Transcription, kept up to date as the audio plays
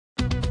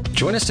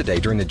Join us today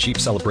during the Jeep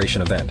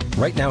Celebration event.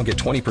 Right now, get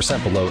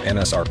 20% below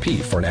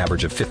MSRP for an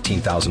average of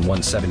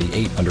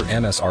 $15,178 under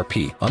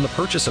MSRP on the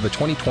purchase of a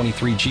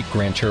 2023 Jeep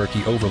Grand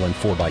Cherokee Overland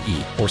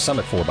 4xE or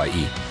Summit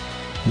 4xE.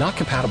 Not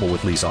compatible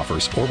with lease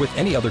offers or with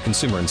any other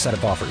consumer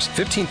incentive offers.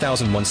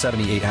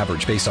 $15,178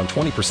 average based on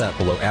 20%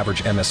 below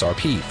average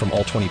MSRP from all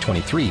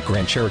 2023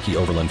 Grand Cherokee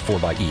Overland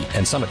 4xE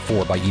and Summit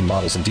 4xE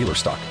models in dealer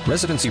stock.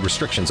 Residency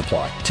restrictions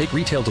apply. Take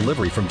retail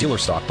delivery from dealer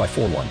stock by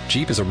 4/1.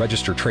 Jeep is a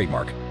registered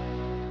trademark.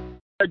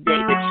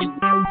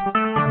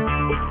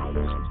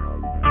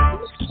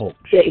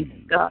 Okay,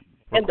 God.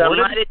 And the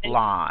Recorded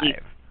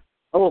live.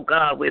 Oh,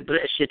 God, we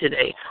bless you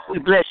today. We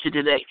bless you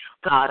today.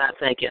 God, I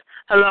thank you.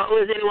 Hello,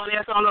 is anyone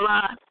else on the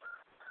line?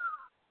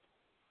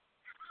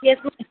 Yes,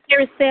 Mr.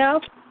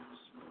 yourself.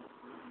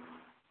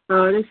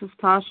 This is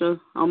Tasha.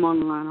 I'm on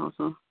the line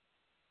also.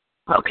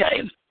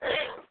 Okay.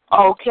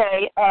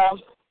 Okay.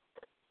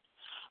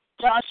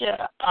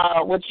 Tasha,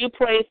 would you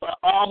pray for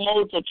all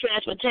modes of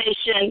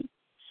transportation,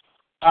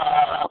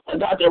 for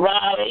Dr.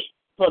 Riley,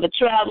 for the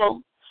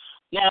travel?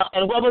 Now,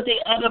 and what was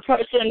the other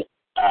person?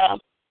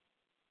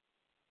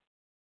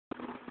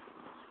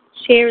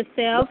 Share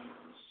yourself.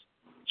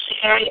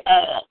 Sherry,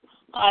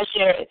 hi,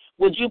 Sherry.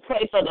 Would you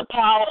pray for the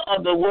power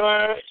of the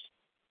word?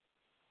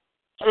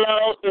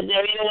 Hello, is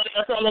there anyone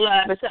else on the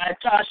line besides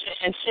Tasha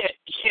and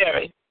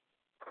Sherry?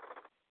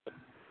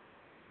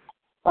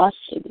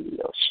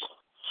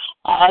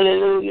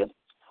 Hallelujah.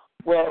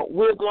 Well,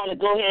 we're going to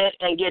go ahead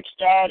and get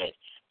started,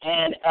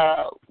 and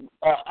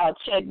I'll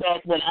check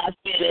back when I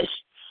finish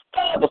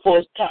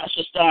before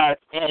Tasha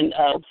starts and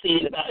see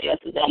if anybody else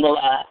is on the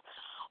line.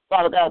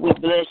 Father God, we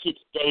bless you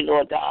today,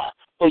 Lord God,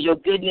 for your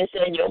goodness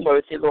and your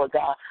mercy, Lord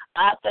God.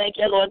 I thank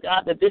you, Lord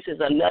God, that this is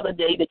another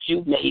day that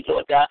you've made,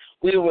 Lord God.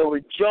 We will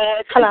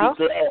rejoice and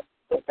be glad,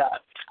 Lord God.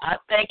 I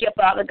thank you,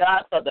 Father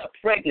God, for the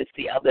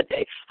pregnancy of the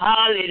day.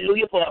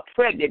 Hallelujah, for a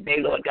pregnant day,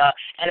 Lord God.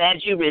 And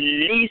as you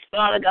release,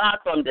 Father God,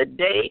 from the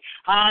day,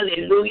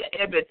 hallelujah,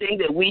 everything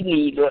that we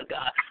need, Lord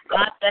God.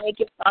 I thank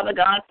you, Father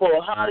God,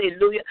 for,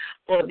 hallelujah,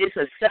 for this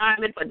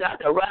assignment for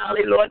Dr.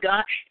 Riley, Lord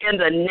God, in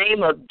the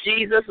name of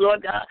Jesus,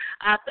 Lord God.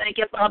 I thank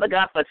you, Father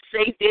God, for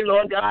safety,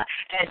 Lord God,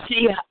 as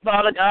she,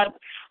 Father God,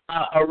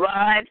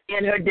 arrived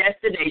in her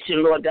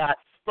destination, Lord God,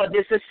 for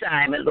this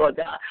assignment, Lord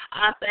God.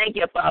 I thank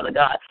you, Father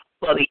God,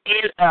 for the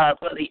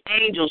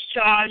angels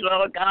charged,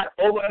 Lord God,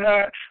 over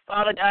her,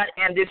 Father God,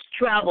 and this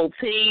travel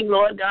team,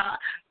 Lord God,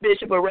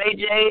 Bishop Ray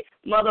J,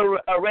 Mother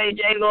Ray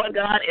J, Lord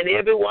God, and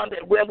everyone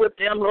that went with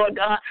them, Lord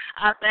God.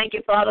 I thank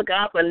you, Father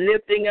God, for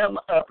lifting them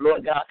up,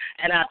 Lord God.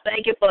 And I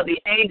thank you for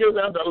the angels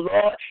of the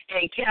Lord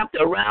encamped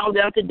around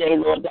them today,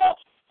 Lord God.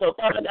 So,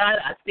 Father God,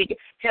 I speak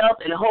health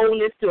and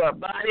wholeness to her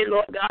body,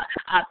 Lord God.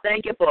 I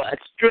thank you for a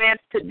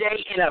strength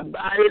today in her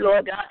body,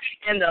 Lord God,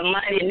 in the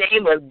mighty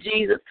name of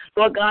Jesus.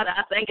 Lord God,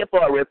 I thank you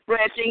for a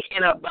refreshing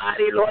in her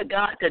body, Lord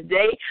God,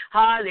 today.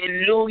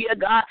 Hallelujah,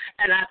 God.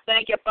 And I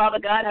thank you, Father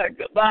God, her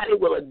body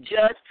will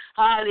adjust.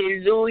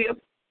 Hallelujah.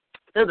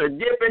 There's a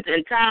difference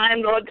in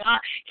time, Lord God,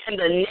 in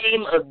the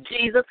name of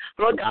Jesus.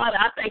 Lord God,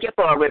 I thank you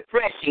for a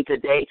refreshing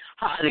today.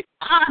 Hallelujah.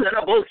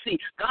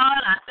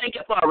 God, I thank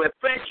you for a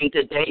refreshing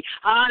today.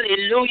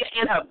 Hallelujah,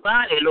 in her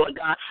body, Lord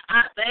God.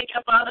 I thank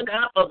you, Father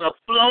God, for the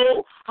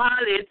flow,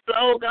 hallelujah,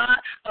 flow,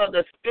 God, of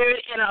the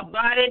Spirit in her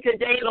body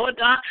today, Lord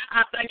God.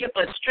 I thank you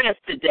for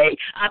strength today.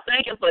 I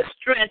thank you for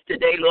strength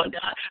today, Lord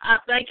God. I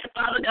thank you,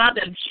 Father God,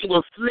 that she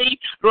will sleep,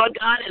 Lord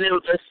God, and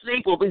the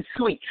sleep will be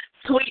sweet.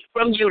 Sweet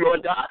from you,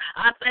 Lord God.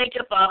 I thank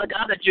you, Father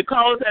God, that you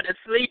cause her to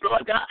sleep,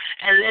 Lord God,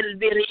 and let it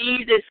be an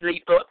easy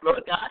sleep,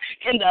 Lord God,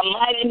 in the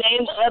mighty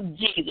name of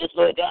Jesus,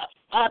 Lord God.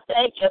 I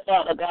thank you,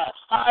 Father God.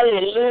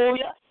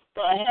 Hallelujah.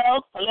 For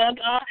health, Lord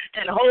God,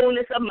 and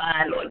wholeness of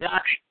mind, Lord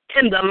God.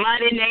 In the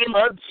mighty name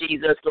of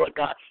Jesus, Lord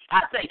God.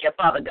 I thank you,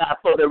 Father God,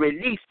 for the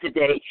release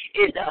today.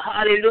 In the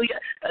hallelujah,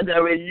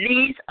 the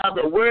release of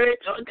the word,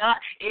 Lord God,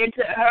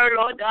 into her,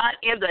 Lord God,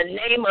 in the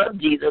name of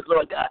Jesus,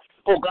 Lord God.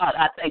 Oh, God,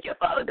 I thank you,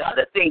 Father God,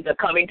 that things are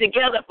coming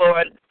together for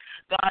her,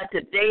 God,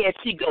 today as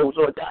she goes,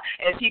 Lord God,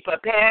 as she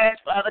prepares,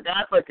 Father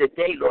God, for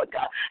today, Lord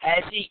God,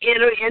 as she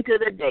enters into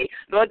the day.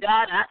 Lord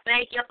God, I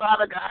thank you,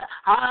 Father God.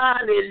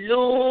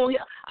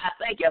 Hallelujah. I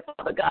thank you,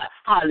 Father God.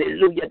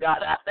 Hallelujah,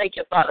 God. I thank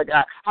you, Father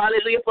God.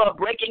 Hallelujah, for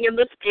breaking in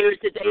the spirit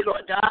today,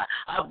 Lord God.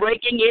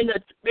 Breaking in the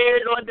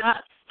spirit, Lord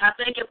God. I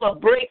thank you for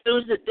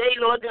breakthroughs today,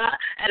 Lord God.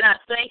 And I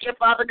thank you,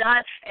 Father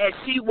God, as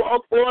she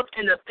walks forth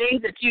in the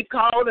things that you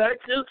called her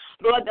to.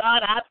 Lord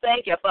God, I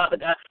thank you, Father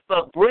God,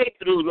 for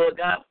breakthrough, Lord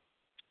God.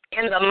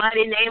 In the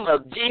mighty name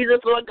of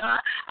Jesus, Lord God,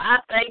 I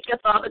thank you,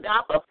 Father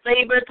God, for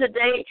favor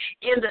today.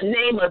 In the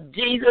name of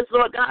Jesus,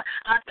 Lord God,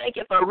 I thank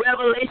you for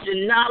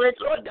revelation knowledge,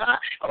 Lord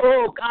God.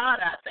 Oh, God,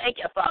 I thank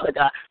you, Father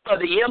God, for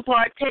the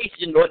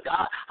impartation, Lord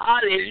God.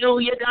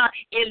 Hallelujah, God,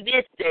 in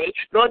this day.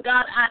 Lord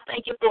God, I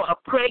thank you for a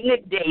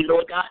pregnant day,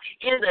 Lord God,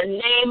 in the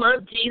name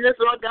of Jesus,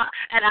 Lord God.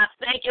 And I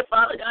thank you,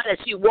 Father God, as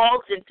she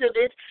walks into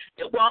this,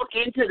 to walk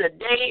into the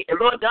day,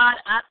 Lord God.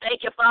 I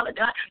thank you, Father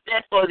God,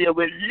 that for the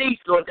release,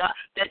 Lord God,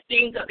 that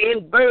things are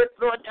being birthed,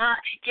 Lord God,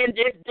 in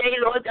this day,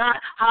 Lord God.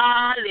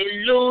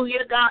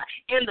 Hallelujah, God,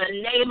 in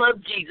the name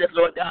of Jesus,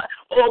 Lord God.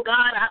 Oh,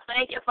 God, I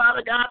thank you,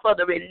 Father God, for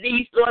the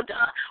release, Lord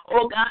God.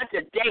 Oh, God,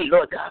 today,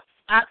 Lord God.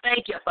 I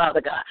thank you,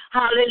 Father God.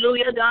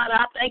 Hallelujah, God.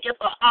 I thank you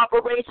for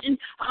operation,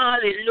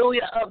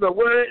 hallelujah, of the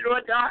word,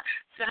 Lord God.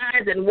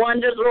 Signs and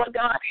wonders, Lord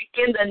God,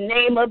 in the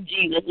name of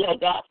Jesus, Lord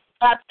God.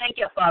 I thank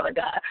you, Father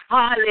God.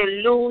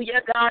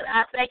 Hallelujah, God.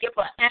 I thank you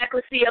for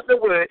accuracy of the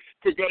word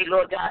today,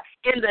 Lord God.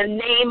 In the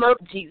name of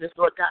Jesus,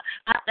 Lord God.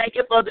 I thank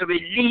you for the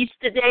release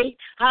today.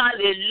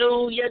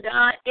 Hallelujah,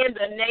 God. In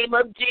the name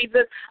of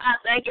Jesus, I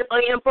thank you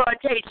for the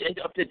impartation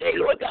of today,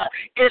 Lord God.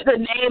 In the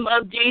name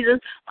of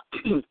Jesus,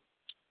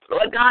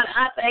 Lord God,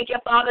 I thank you,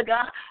 Father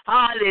God.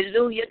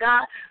 Hallelujah,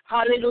 God.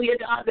 Hallelujah,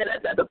 God,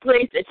 that the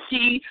place that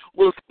she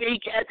will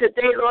speak at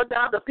today, Lord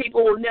God, the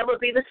people will never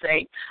be the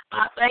same.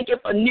 I thank you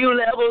for new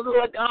levels,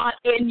 Lord God,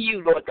 in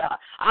you, Lord God.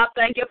 I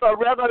thank you for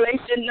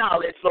revelation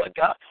knowledge, Lord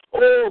God.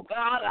 Oh,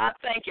 God, I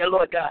thank you,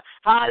 Lord God.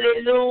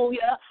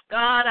 Hallelujah.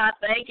 God, I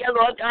thank you,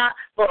 Lord God,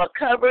 for a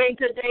covering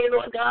today,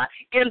 Lord God,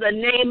 in the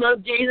name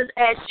of Jesus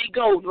as she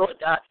goes, Lord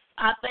God.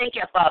 I thank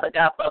you, Father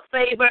God, for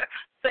favor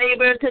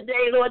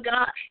today, Lord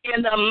God,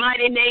 in the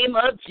mighty name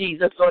of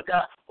Jesus, Lord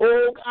God.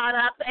 Oh, God,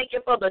 I thank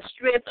you for the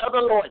strength of the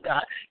Lord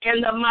God,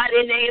 in the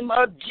mighty name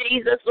of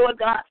Jesus, Lord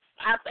God.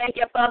 I thank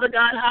you, Father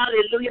God,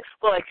 hallelujah,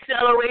 for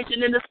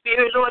acceleration in the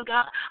spirit, Lord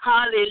God.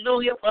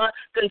 Hallelujah, for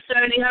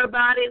concerning her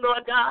body,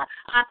 Lord God.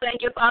 I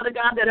thank you, Father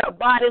God, that her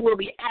body will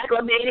be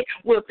acclimated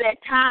with that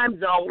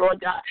time zone,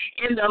 Lord God.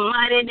 In the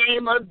mighty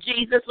name of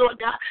Jesus, Lord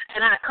God.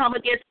 And I come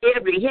against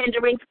every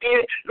hindering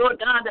spirit,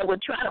 Lord God, that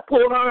would try to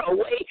pull her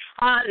away.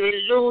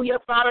 Hallelujah,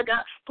 Father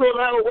God. Pull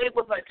her away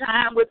with her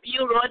time with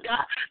you, Lord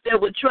God,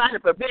 that would try to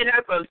prevent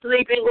her from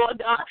sleeping,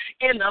 Lord God.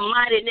 In the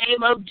mighty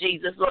name of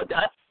Jesus, Lord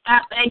God. I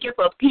thank you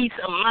for peace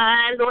of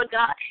mind, Lord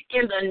God,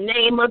 in the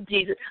name of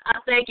Jesus. I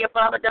thank you,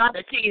 Father God,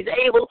 that she is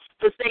able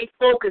to stay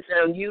focused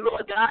on you,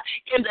 Lord God,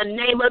 in the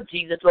name of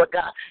Jesus, Lord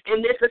God,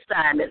 in this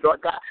assignment,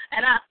 Lord God.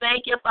 And I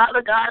thank you,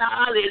 Father God,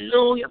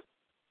 hallelujah.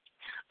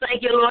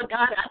 Thank you, Lord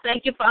God. I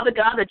thank you, Father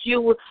God, that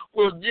you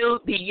will do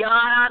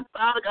beyond,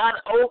 Father God,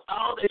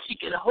 all that she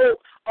can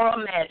hope or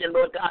imagine,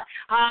 Lord God.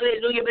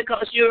 Hallelujah,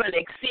 because you're an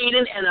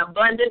exceeding and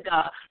abundant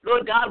God.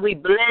 Lord God, we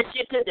bless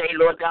you today,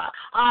 Lord God.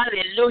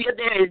 Hallelujah,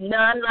 there is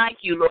none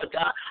like you, Lord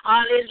God.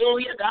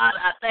 Hallelujah, God,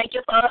 I thank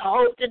you for her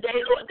hope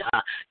today, Lord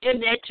God, in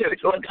that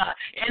church, Lord God,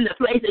 in the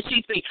place that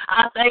she speaks.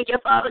 I thank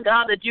you, Father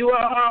God, that you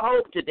are her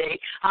hope today.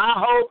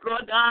 Our hope,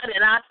 Lord God,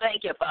 and I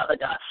thank you, Father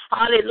God.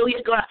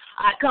 Hallelujah, God.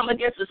 I come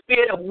against the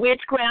spirit of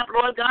witchcraft,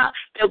 Lord God,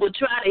 that will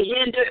try to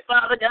hinder it,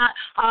 Father God.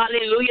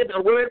 Hallelujah,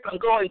 the word from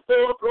going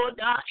forth, Lord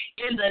God,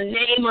 in the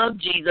name of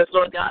Jesus,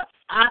 Lord God.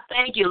 I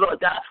thank you, Lord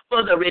God,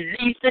 for the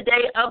release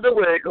today of the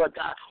word, Lord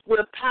God.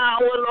 With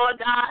power, Lord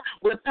God,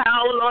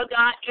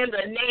 in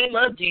the name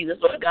of Jesus,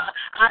 Lord God.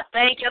 I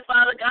thank you,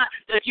 Father God,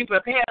 that you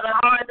prepare the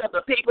hearts of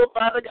the people,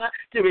 Father God,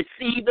 to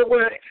receive the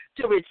word,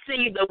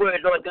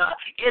 Lord God,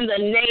 in the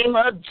name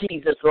of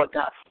Jesus, Lord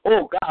God.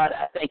 Oh, God,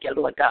 I thank you,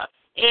 Lord God.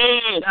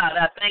 God,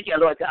 I thank you,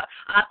 Lord God.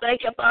 I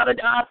thank you, Father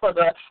God, for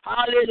the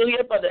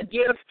hallelujah, for the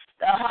gifts,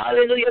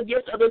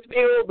 gifts of the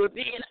Spirit will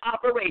be in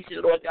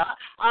operation, Lord God.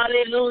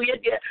 Hallelujah,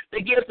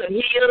 the gifts of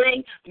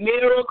healing,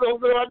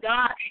 miracles, Lord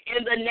God,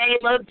 in the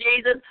name of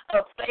Jesus,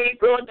 of faith,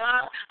 Lord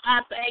God.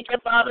 I thank you,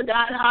 Father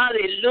God.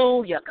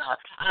 Hallelujah, God.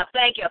 I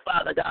thank you,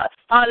 Father God.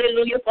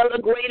 Hallelujah, for the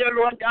greater,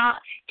 Lord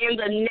God, in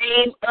the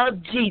name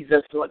of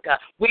Jesus, Lord God.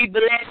 We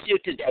bless you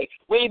today.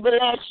 We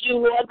bless you,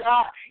 Lord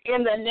God,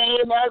 in the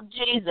name of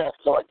Jesus,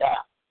 Lord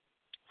God.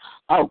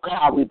 Oh,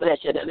 God, we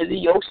bless you.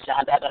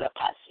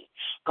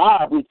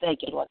 God, we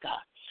thank you, Lord God.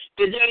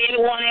 Is there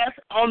anyone else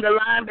on the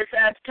line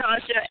besides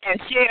Tasha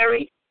and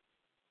Sherry?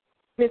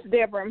 Miss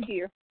Deborah, I'm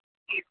here.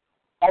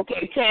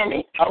 Okay,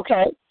 Tammy.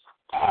 Okay.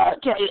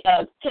 Tammy.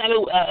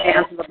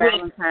 Angela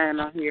Valentine,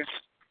 I'm here.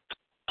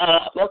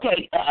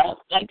 Okay,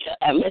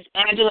 Miss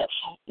Angela,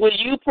 will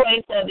you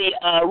pray for the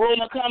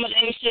room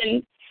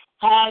accommodation,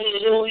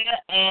 hallelujah,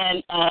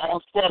 and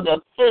for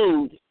the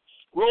food,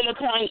 room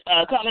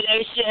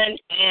accommodation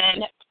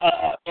and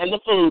the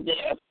food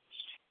there.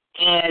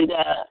 And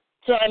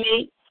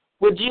Tammy,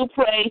 would you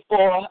pray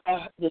for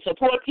the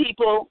support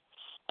people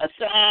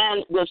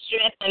assigned with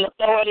strength and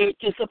authority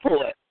to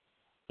support?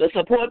 The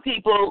support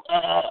people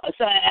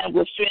assigned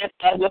with strength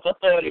and with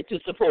authority to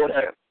support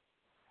her.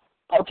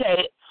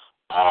 Okay.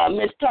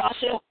 Miss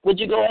Tasha, would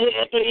you go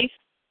ahead, please?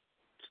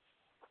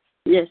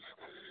 Yes.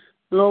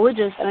 Lord,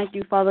 we just thank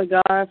you, Father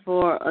God,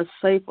 for a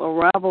safe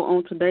arrival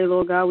on today,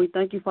 Lord God. We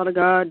thank you, Father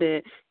God,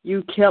 that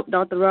you kept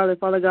Dr. Riley,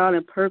 Father God,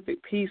 in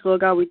perfect peace,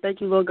 Lord God. We thank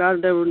you, Lord God,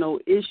 that there were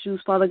no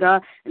issues, Father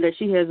God, and that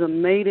she has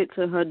made it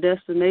to her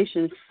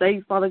destination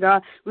safe, Father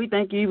God. We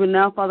thank you even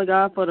now, Father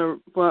God, for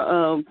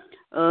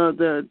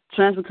the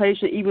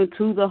transportation even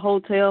to the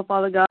hotel,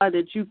 Father God,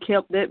 that you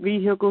kept that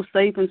vehicle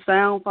safe and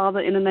sound,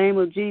 Father, in the name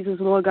of Jesus,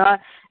 Lord God.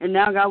 And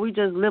now, God, we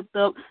just lift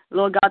up,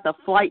 Lord God, the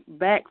flight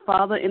back,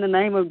 Father, in the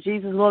name of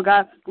Jesus, Lord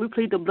God. We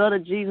plead the blood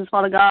of Jesus,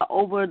 Father God,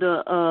 over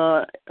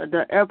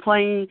the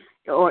airplane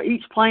or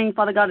each plane,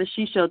 Father God, that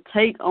she shall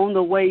take on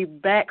the way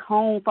back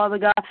home, Father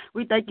God.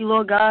 We thank you,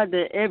 Lord God,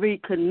 that every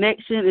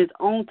connection is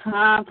on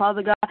time,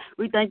 Father God.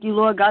 We thank you,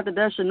 Lord God, that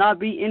there should not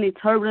be any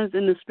turbulence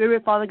in the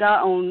spirit, Father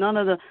God, on none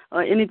of the,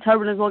 any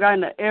turbulence, Lord God,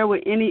 in the air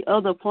with any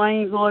other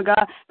planes, Lord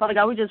God. Father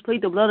God, we just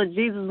plead the blood of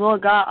Jesus,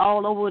 Lord God,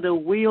 all over the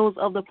wheels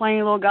of the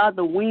plane, Lord God,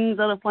 the wings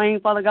of the plane,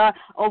 Father God,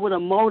 over the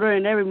motor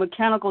and every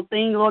mechanical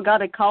thing, Lord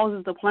God, that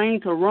causes the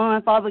plane to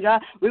run, Father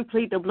God. We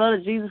plead the blood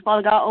of Jesus,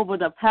 Father God, over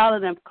the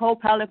pilot and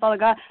co-pilot, Father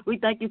God. We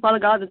thank you, Father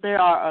God, that they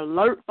are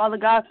alert, Father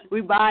God.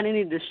 We bind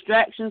any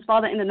distractions,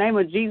 Father, in the name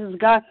of Jesus,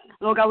 God.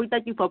 Lord God, we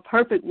thank you for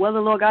perfect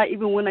weather, Lord God,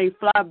 even when they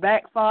fly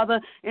back,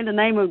 Father, in the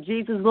name of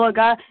Jesus, Lord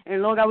God.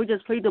 And, Lord God, we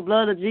just plead the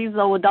blood of Jesus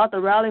over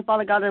Dr. Riley,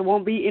 Father God. There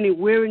won't be any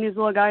weariness,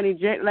 Lord God, any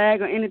jet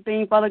lag or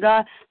anything, Father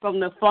God, from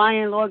the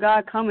flying, Lord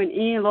God, coming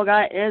in, Lord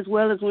God, as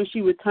well as when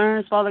she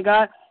returns, Father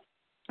God.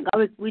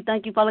 God, we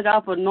thank you, Father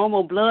God, for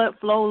normal blood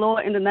flow,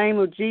 Lord, in the name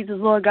of Jesus,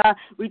 Lord God.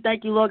 We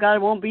thank you, Lord God, there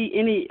won't be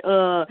any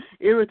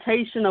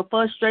irritation or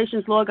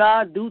frustrations, Lord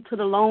God, due to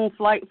the long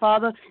flight,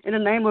 Father, in the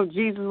name of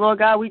Jesus, Lord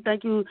God. We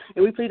thank you,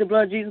 and we plead the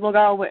blood of Jesus, Lord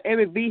God, over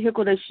every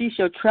vehicle that she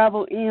shall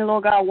travel in,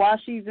 Lord God, while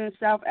she's in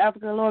South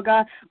Africa, Lord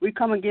God. We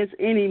come against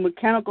any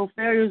mechanical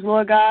failures,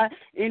 Lord God,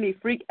 any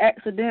freak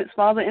accidents,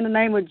 Father, in the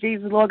name of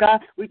Jesus, Lord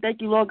God. We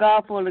thank you, Lord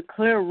God, for the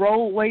clear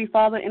roadway,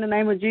 Father, in the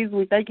name of Jesus.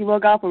 We thank you,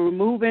 Lord God, for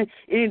removing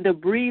any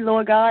debris,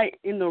 Lord God,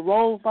 in the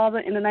road, Father,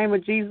 in the name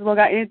of Jesus, Lord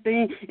God,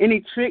 anything,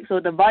 any tricks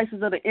or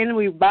devices of the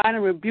enemy, we bind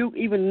and rebuke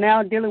even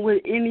now dealing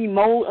with any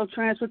mode of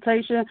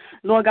transportation.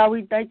 Lord God,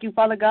 we thank you,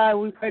 Father God.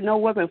 We pray no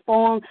weapon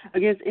formed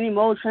against any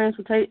mode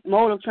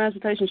of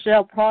transportation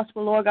shall prosper,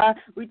 Lord God.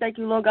 We thank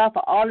you, Lord God,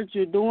 for all that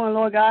you're doing,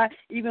 Lord God,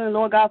 even,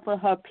 Lord God, for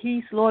her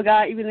peace, Lord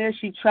God, even as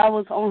she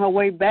travels on her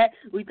way back.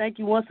 We thank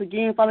you once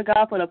again, Father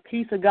God, for the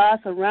peace of God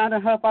surrounding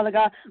her, Father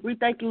God. We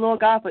thank you, Lord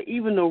God, for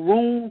even the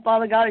room,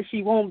 Father God, that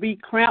she won't be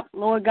cramped,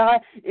 Lord God,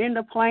 in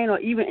the plane or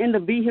even in the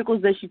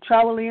vehicles that she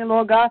travels in,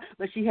 Lord God,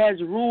 but she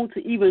has room to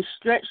even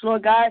stretch,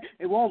 Lord God.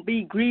 It won't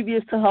be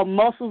grievous to her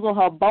muscles or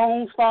her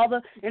bones,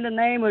 Father. In the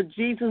name of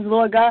Jesus,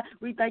 Lord God,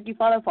 we thank you,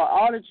 Father, for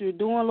all that you're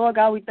doing, Lord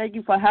God. We thank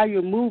you for how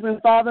you're moving,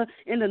 Father.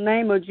 In the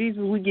name of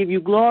Jesus, we give you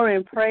glory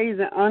and praise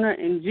and honor.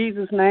 In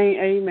Jesus' name,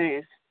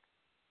 amen.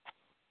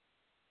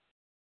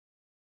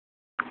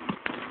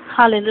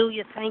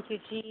 Hallelujah. Thank you,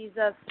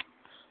 Jesus.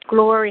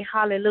 Glory.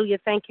 Hallelujah.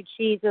 Thank you,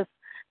 Jesus.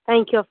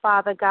 Thank you,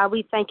 Father God.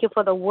 We thank you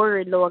for the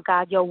word, Lord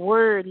God. Your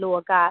word,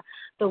 Lord God.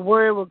 The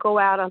word will go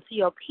out unto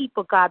your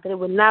people, God, that it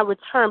will not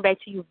return back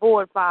to you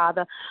void,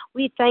 Father.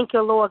 We thank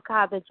you, Lord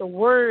God, that your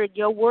words,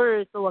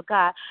 Lord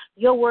God,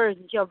 your words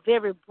is your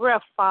very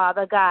breath,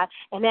 Father God.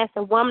 And as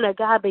the woman of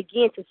God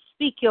began to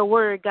speak your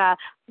word, God,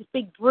 to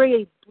speak,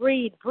 breathe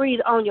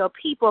on your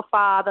people,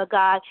 Father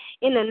God,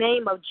 in the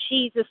name of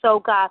Jesus, oh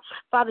God.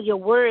 Father, your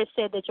word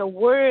said that your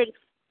word,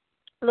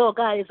 Lord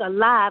God, is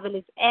alive and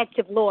it's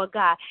active, Lord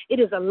God. It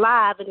is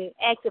alive and it's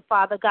active,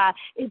 Father God.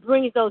 It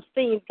brings those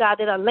things, God,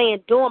 that are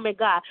laying dormant,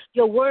 God.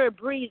 Your word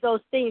breathes those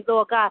things,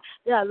 Lord God,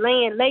 that are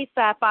laying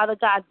layside, Father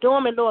God,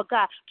 dormant, Lord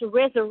God, to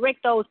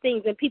resurrect those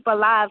things in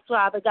people's lives,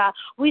 Father God.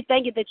 We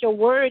thank you that your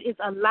word is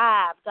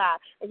alive, God,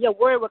 and your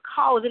word will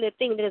cause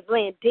anything that is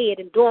laying dead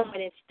and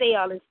dormant and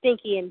stale and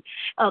stinky and,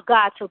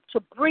 God, to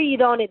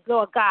breathe on it,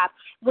 Lord God.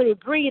 When it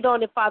breathes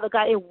on it, Father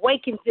God, it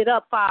wakens it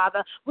up,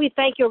 Father. We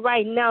thank you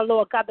right now,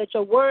 Lord God, that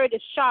your word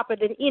is sharper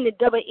than any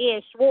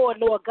double-edged sword,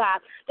 Lord God,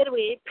 that it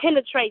will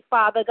penetrate,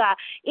 Father God,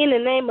 in the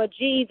name of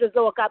Jesus,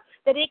 Lord God,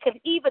 that it could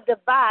even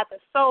divide the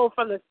soul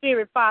from the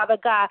spirit, Father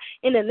God,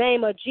 in the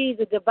name of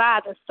Jesus,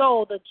 divide the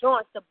soul, the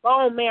joints, the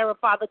bone marrow,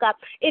 Father God.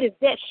 It is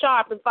that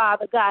sharp,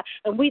 Father God,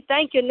 and we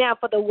thank you now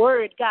for the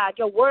word, God,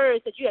 your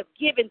words that you have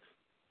given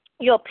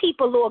your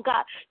people, Lord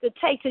God, to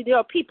take to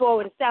your people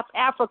over in South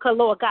Africa,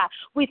 Lord God.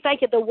 We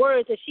thank you the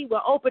words that she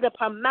will open up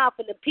her mouth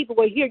and the people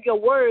will hear your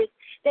words.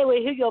 They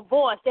will hear your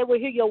voice. They will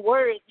hear your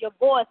words, your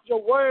voice,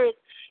 your words,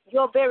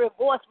 your very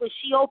voice when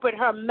she opened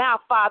her mouth,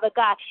 Father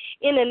God.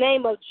 In the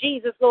name of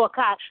Jesus, Lord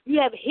God, you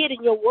have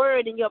hidden your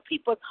word in your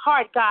people's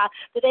heart, God,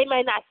 that they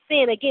may not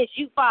sin against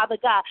you, Father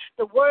God.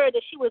 The word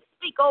that she would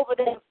speak over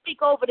them,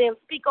 speak over them,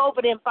 speak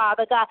over them,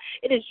 Father God.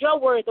 It is your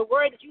word, the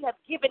word that you have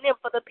given them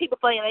for the people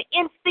for an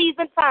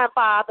in-season time,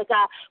 Father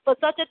God, for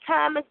such a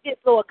time as this,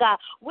 Lord God.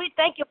 We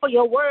thank you for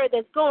your word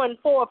that's going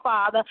forth,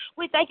 Father.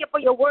 We thank you for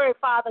your word,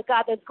 Father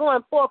God, that's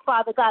going forth,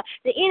 Father God,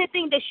 that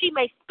anything that she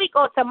may speak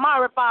on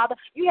tomorrow, Father,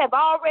 you have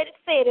already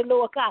said it,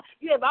 Lord God.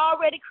 You have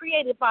already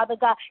created, Father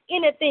God,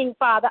 anything,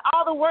 Father.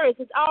 All the words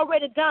is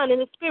already done in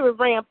the spirit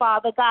realm,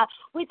 Father God.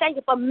 We thank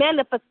you for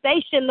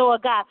manifestation,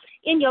 Lord God,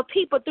 in your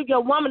people through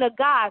your woman of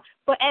God.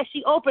 For as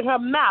she opened her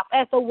mouth,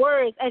 as your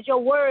words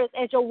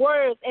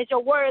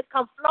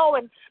come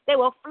flowing, they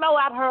will flow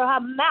out of her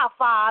mouth,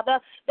 Father.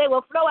 They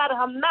will flow out of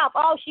her mouth.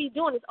 All she's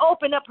doing is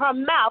open up her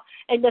mouth,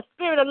 and the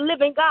Spirit of the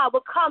living God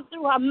will come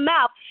through her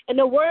mouth. And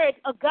the word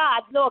of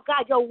God, Lord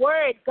God, your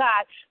word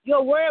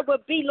will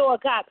be,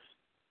 Lord God,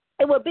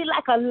 it will be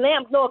like a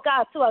lamp, Lord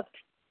God, to us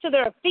to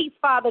their feet,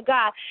 Father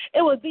God.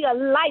 It would be a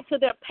light to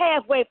their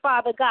pathway,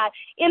 Father God.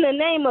 In the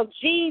name of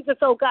Jesus,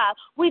 oh God,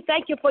 we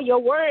thank you for your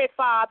word,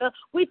 Father.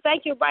 We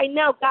thank you right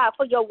now, God,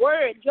 for your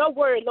word,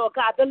 Lord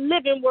God, the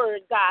living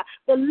word, God,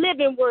 the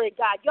living word,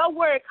 God. Your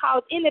word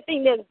calls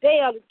anything that's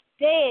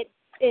dead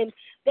and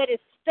that is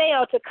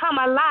stale to come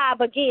alive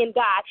again,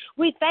 God.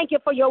 We thank you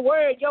for your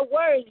word. Your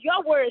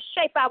words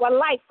shape our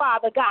life,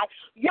 Father God.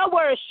 Your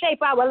words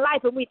shape our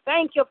life, and we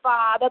thank you,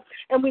 Father,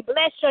 and we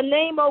bless your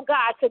name, oh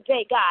God,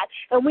 today, God,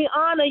 and we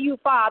honor you,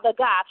 Father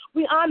God.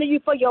 We honor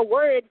you for your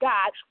word,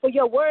 God, for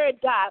your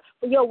word, God,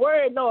 for your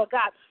word, Lord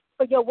God.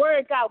 For your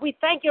word, God. We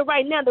thank you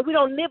right now that we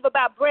don't live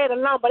about bread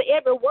alone, but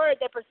every word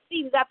that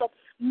proceeds out the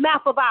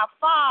mouth of our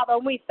Father.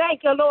 We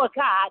thank you, Lord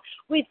God.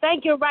 We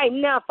thank you right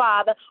now,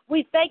 Father.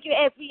 We thank you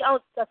as we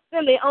on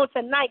assembly on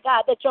tonight,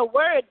 God, that your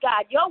word,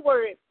 God, your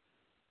word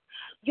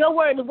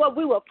is what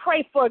we will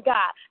pray for,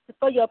 God,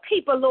 for your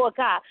people, Lord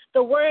God,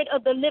 the word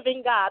of the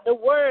living God, the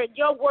word,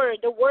 your word,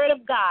 the word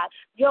of God,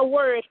 your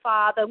word,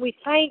 Father. We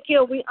thank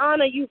you. We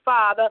honor you,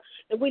 Father,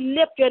 and we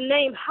lift your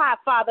name high,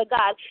 Father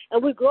God,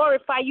 and we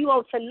glorify you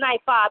on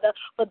tonight, Father,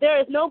 for there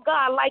is no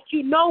God like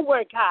you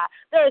nowhere, God.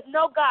 There is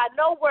no God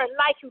nowhere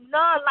like you,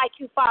 none like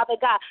you, Father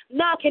God.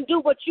 None can do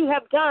what you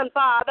have done,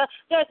 Father.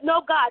 There's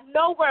no God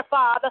nowhere,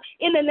 Father,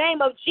 in the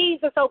name of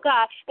Jesus, oh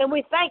God, and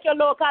we thank you,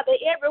 Lord God, that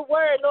every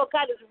word, Lord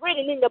God, is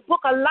written in the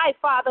book of life,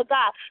 Father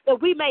God,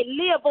 that we may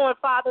live on,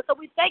 Father. So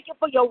we thank you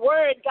for your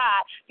word,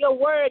 God,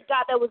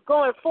 that was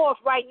going forth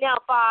right now,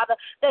 Father,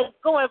 that's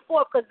going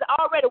forth because it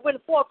already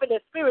went forth in the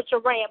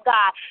spiritual realm,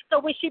 God. So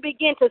when she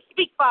began to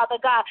speak, Father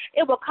God,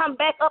 it will come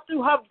back up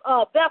through her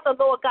vessel,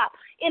 Lord God,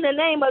 in the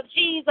name of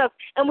Jesus.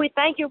 And we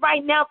thank you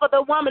right now for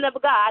the woman of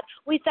God.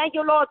 We thank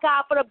you, Lord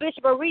God, for the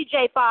Bishop of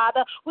Rejay,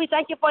 Father. We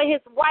thank you for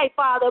his wife,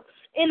 Father,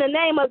 in the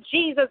name of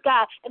Jesus,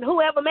 God, and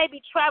whoever may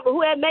be traveling,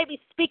 whoever may be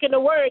speaking the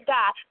word,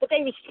 God, that they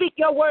will speak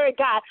your word,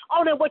 God,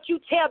 only what you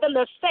tell them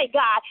to say,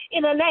 God,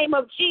 in the name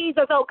of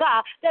Jesus, oh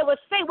God, they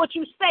will say what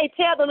you say,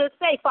 tell them to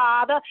say,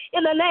 Father,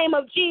 in the name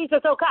of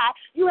Jesus, oh God,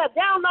 you have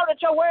downloaded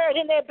your word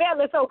in their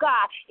bellies, oh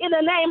God, in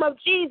the name of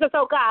Jesus,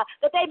 oh God,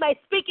 that they may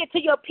speak it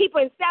to your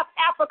people in South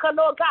Africa,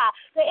 Lord God,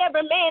 that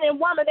every man and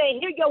woman, they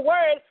hear your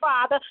words,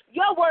 Father,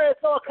 your words,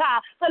 Lord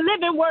God, the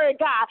living word,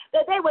 God,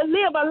 that they will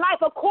live a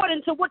life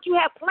according to what you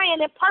have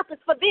planned and purpose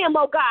for them,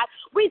 oh God.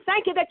 We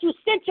thank you that you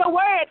sent your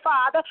word,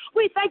 Father.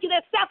 We thank you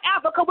that South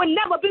Africa will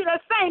never be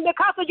the same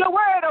because of your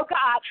word, oh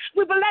God.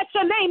 We bless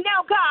your name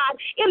now, God,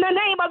 in the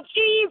name of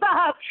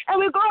Jesus,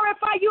 and we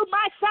glorify you,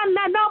 my son,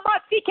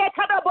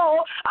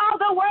 all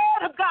the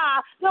word of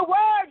God, your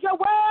word, your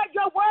word,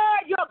 your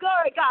word, your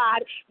word,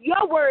 God,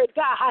 your word,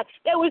 God.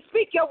 They will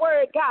speak your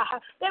word,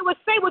 God. They will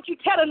say what you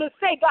tell them to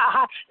say,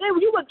 God.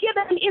 You will give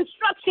them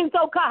instructions,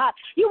 oh God.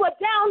 You will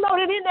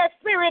download it in their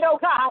spirit, oh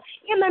God,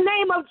 in the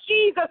name of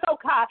Jesus, oh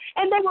God,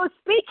 and they will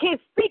speak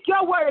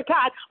your word,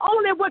 God,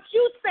 only what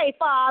you say,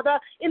 Father,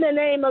 in the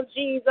name of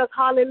Jesus.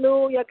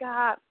 Hallelujah,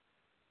 God.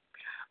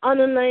 In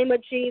the name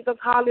of Jesus,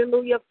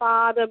 hallelujah,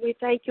 Father. We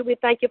thank you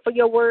for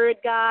your word,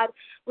 God.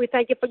 We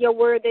thank you for your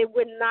word that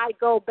would not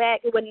go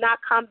back. It would not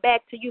come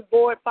back to you,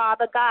 Lord,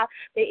 Father God.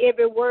 That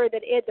every word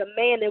that every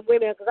man and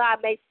women of God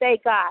may say,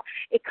 God,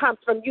 it comes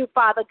from you,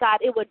 Father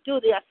God. It will do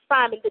the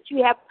assignment that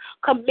you have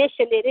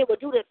commissioned it. It will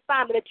do the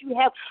assignment that you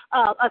have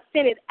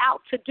sent it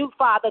out to do,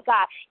 Father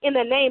God. In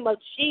the name of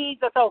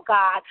Jesus, oh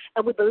God.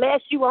 And we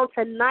bless you on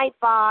tonight,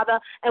 Father.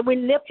 And we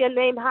lift your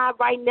name high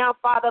right now,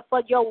 Father,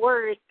 for your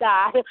words,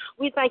 God.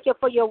 We thank you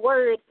for your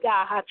word,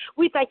 God.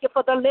 We thank you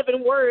for the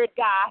living word,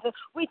 God.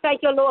 We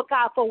thank you, Lord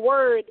God, for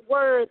your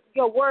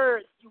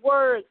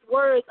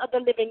words of the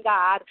living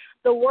God,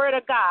 the word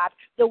of God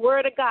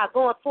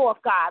going forth,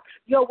 God.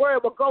 Your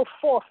word will go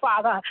forth,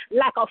 Father,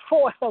 like a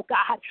force, oh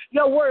God.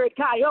 Your word,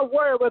 God, your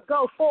word will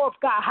go forth,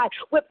 God,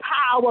 with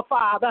power,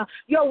 Father.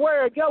 Your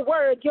words,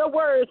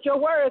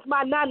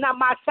 my nana,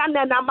 my son,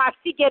 my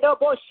secret,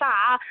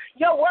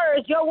 your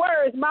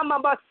words, mama,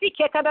 my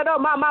secret,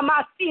 mama,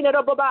 my sin,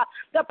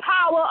 the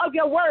power of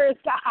your words,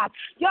 God.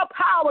 Your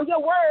power,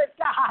 your words,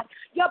 God.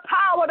 Your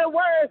power, the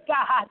words,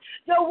 God.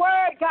 Your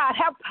word, God,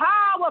 have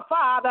power,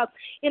 Father,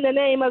 in the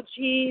name of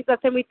Jesus.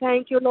 And we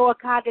thank you, Lord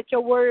God, that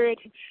your word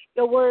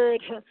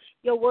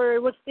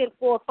was sent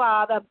forth,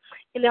 Father,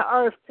 in the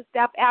earth to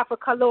South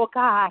Africa, Lord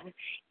God,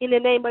 in the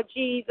name of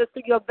Jesus,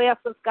 through your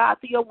vessels, God,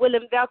 through your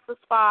willing vessels,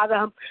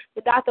 Father,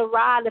 to Dr.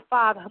 Riley,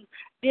 Father,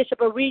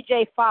 Bishop of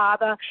Rejay,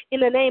 Father, in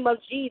the name of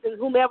Jesus,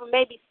 whomever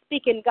may be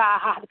speaking,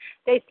 God,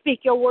 they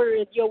speak your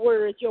words.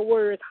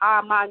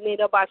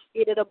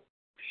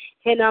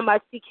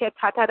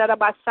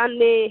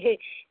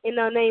 In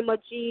the name of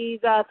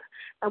Jesus,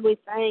 and we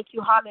thank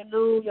you,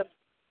 hallelujah,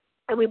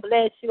 and we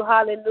bless you,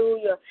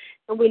 hallelujah,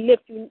 and we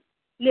lift you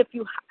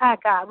high,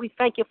 God. We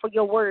thank you for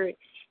your word.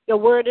 Your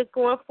word is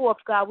going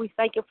forth, God. We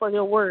thank you for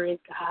your word,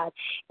 God.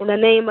 In the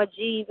name of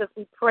Jesus,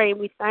 we pray.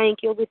 We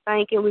thank you. We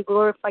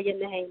glorify your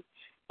name.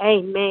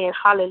 Amen.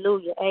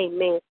 Hallelujah.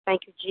 Amen.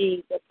 Thank you,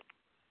 Jesus.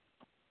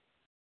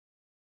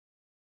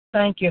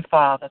 Thank you,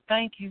 Father.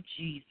 Thank you,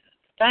 Jesus.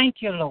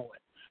 Thank you, Lord.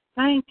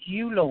 Thank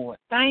you, Lord.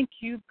 Thank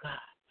you, God.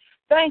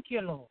 Thank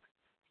you, Lord.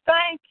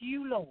 Thank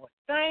you, Lord.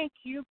 Thank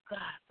you, God,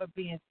 for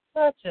being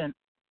such an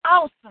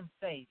awesome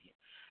Savior.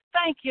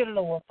 Thank you,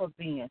 Lord, for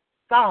being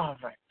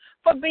sovereign,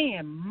 for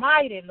being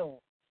mighty, Lord.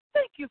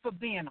 Thank you for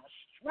being a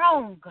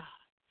strong God.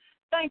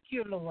 Thank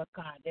you, Lord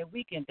God, that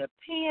we can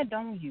depend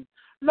on you.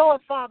 Lord,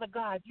 Father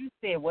God, you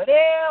said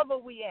whatever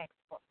we ask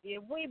for,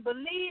 if we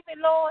believe it,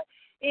 Lord,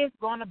 it's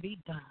going to be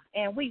done.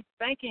 And we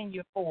thanking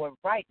you for it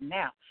right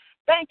now.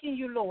 Thanking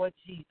you, Lord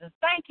Jesus.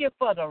 Thank you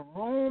for the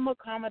room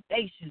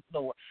accommodations,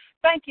 Lord.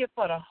 Thank you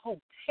for the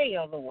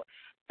hotel, Lord.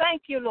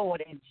 Thank you,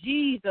 Lord, in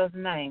Jesus'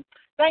 name.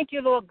 Thank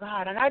you, Lord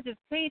God. And I just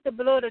plead the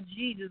blood of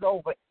Jesus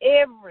over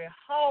every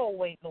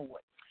hallway,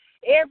 Lord.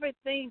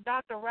 Everything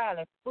Dr.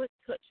 Riley foot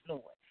touched,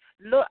 Lord.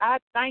 Lord, I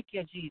thank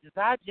you, Jesus.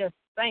 I just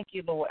thank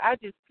you, Lord. I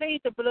just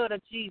plead the blood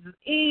of Jesus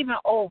even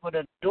over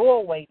the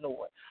doorway,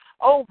 Lord,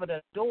 over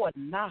the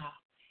doorknob,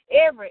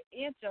 every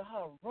inch of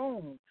her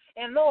room.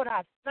 And, Lord,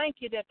 I thank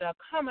you that the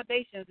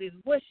accommodations is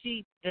what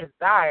she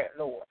desired,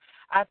 Lord.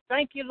 I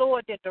thank you,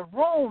 Lord, that the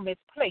room is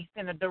placed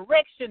in the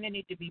direction it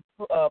needs to be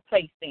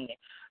placed in.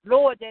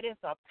 Lord, that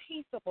it's a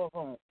peaceable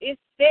room. It's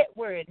set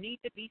where it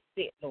needs to be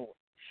set, Lord.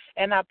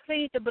 And I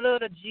plead the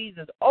blood of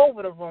Jesus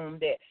over the room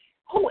that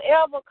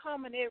whoever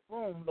come in that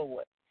room,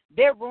 Lord,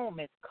 their room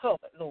is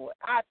covered, Lord.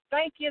 I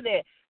thank you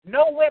that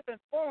no weapon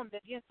formed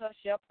against her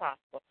shall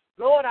prosper.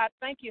 Lord, I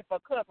thank you for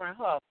covering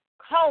her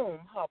comb,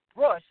 her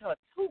brush, her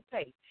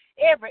toothpaste,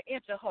 every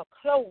inch of her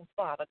clothes,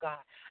 Father God.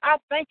 I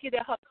thank you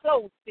that her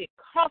clothes fit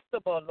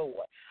comfortable,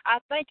 Lord. I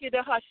thank you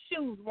that her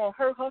shoes won't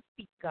hurt her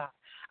feet, God.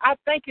 I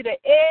thank you that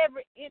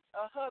every inch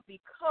of her be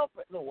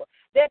covered, Lord,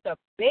 that the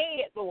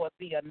bed, Lord,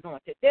 be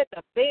anointed, that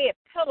the bed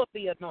pillow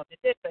be anointed,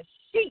 that the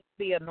sheet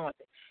be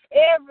anointed.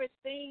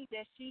 Everything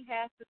that she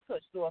has to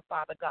touch, Lord,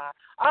 Father God,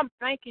 I'm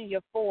thanking you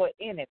for it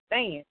in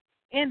advance.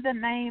 In the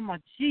name of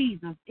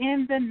Jesus,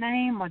 in the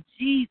name of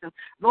Jesus.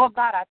 Lord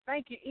God, I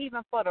thank you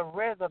even for the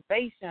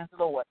reservations,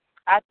 Lord.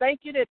 I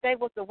thank you that they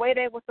was the way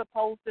they were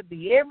supposed to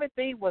be.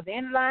 Everything was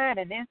in line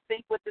and in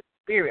sync with the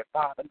Spirit,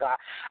 Father God.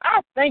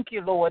 I thank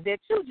you, Lord, that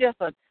you just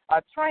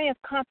a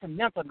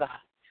transcontinental God.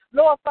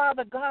 Lord,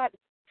 Father God,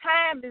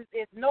 time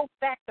is no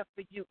factor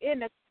for you. In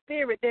the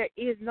Spirit, there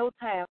is no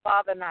time,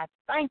 Father, and I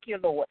thank you,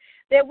 Lord,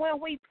 that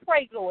when we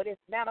pray, Lord, it's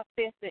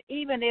manifested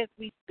even as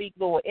we speak,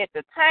 Lord. At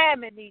the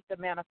time it needs to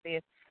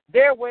manifest,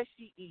 there where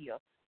she is.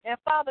 And,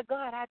 Father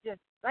God, I just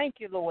thank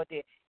you, Lord,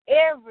 that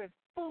every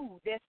food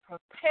that's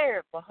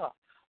prepared for her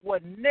will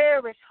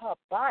nourish her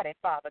body,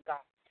 Father God,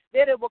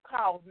 that it will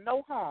cause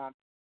no harm,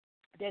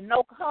 that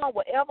no harm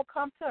will ever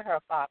come to her,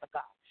 Father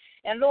God.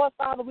 And, Lord,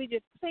 Father, we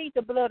just plead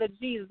the blood of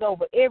Jesus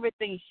over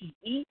everything she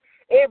eats,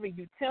 every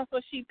utensil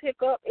she pick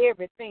up,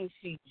 everything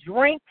she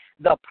drink,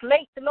 the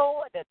plate,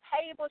 Lord, the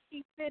table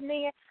she's sitting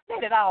in,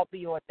 let it all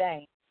be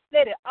ordained.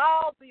 Let it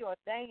all be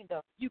ordained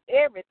of you.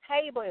 Every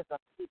table is a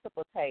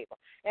peaceable table.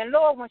 And,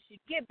 Lord, when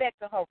she get back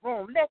to her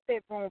room, let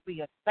that room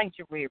be a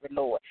sanctuary,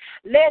 Lord.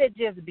 Let it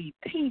just be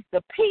peace,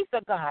 the peace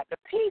of God, the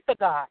peace of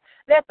God.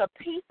 Let the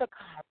peace of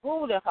God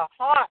rule in her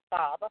heart,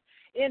 Father,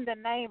 in the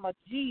name of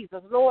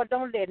Jesus. Lord,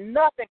 don't let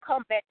nothing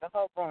come back to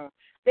her room.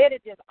 Let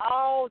it just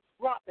all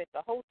drop at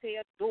the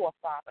hotel door,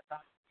 Father God.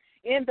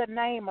 In the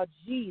name of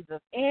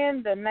Jesus,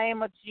 in the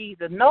name of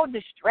Jesus. No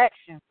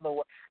distractions,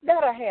 Lord.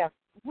 Let her have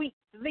sweet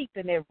sleep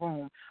in that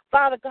room.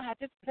 Father God,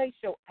 just place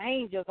your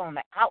angels on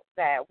the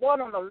outside, one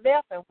on the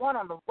left and one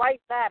on the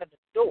right side of the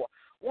door,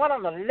 one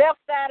on the left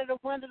side of the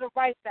window, the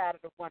right side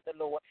of the window,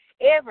 Lord.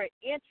 Every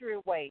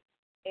entryway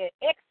and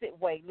exit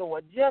way,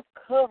 Lord, just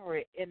cover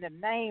it in the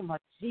name of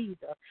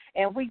Jesus.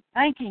 And we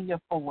thanking you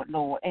for it,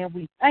 Lord, and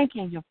we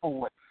thanking you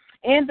for it.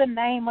 In the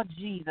name of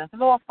Jesus.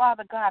 Lord,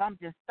 Father God, I'm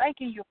just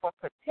thanking you for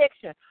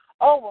protection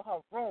over her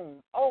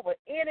room, over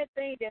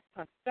anything that's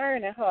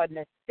concerning her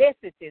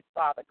necessities,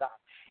 Father God.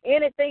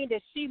 Anything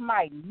that she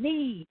might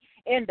need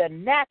in the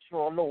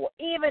natural, Lord,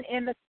 even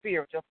in the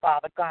spiritual,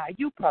 Father God,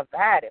 you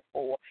provide it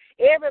for.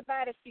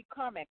 Everybody she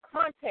come in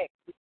contact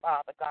with,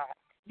 Father God,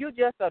 you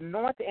just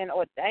anoint it and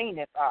ordain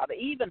it, Father.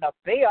 Even the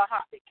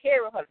bellhop that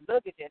carry her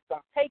luggage is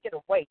going to take it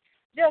away.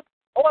 Just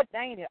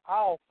ordain it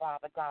all,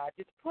 Father God.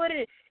 Just put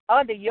it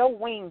under your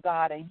wing,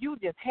 God, and you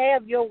just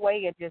have your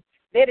way and just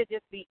let it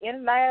just be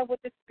in line with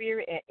the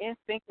Spirit and in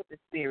sync with the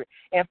Spirit.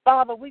 And,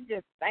 Father, we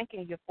just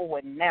thanking you for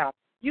it now.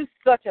 You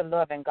such a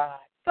loving God,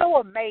 so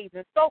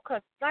amazing, so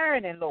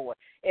concerning, Lord.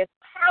 As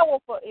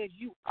powerful as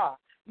you are,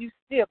 you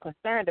still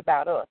concerned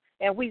about us.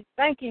 And we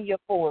thanking you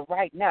for it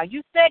right now.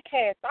 You said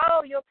cast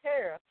all your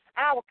cares,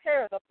 our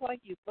cares upon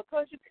you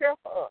because you care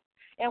for us.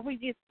 And we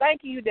just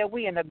thanking you that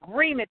we're in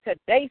agreement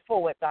today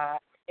for it, God.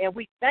 And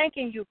we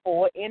thanking you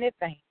for it in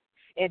advance.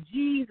 In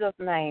Jesus'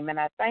 name, and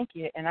I thank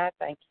you, and I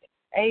thank you.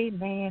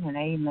 Amen and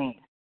amen.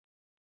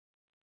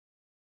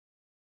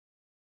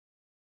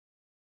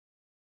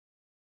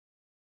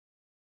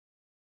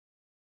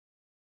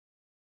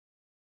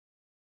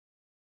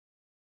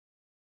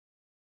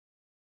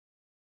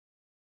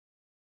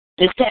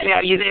 Miss Tammy,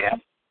 are you there?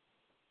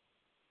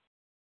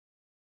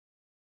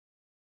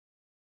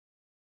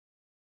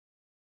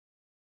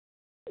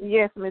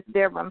 Yes, Miss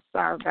Deborah, I'm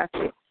sorry about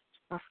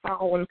that. My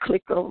phone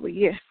clicked over,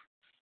 yes.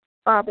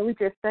 Father, we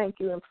just thank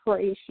you and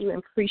praise you and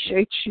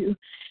appreciate you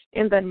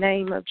in the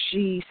name of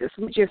Jesus.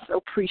 We just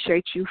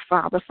appreciate you,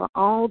 Father, for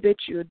all that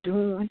you're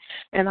doing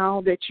and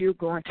all that you're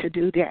going to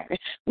do, Daddy.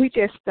 We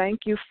just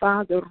thank you,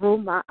 Father,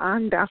 Roma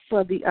Anda,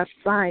 for the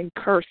assigned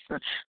person,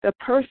 the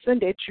person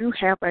that you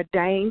have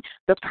ordained,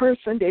 the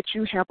person that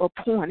you have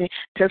appointed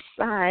to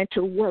sign,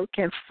 to work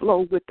and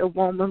flow with the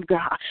woman of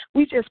God.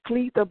 We just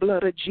plead the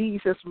blood of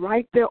Jesus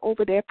right there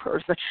over that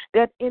person,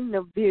 that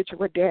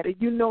individual, Daddy.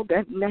 You know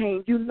that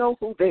name. You know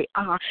who they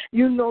are.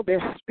 You know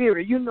their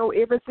spirit. You know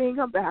everything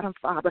about them,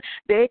 Father.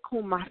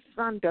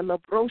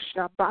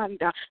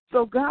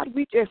 So, God,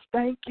 we just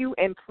thank you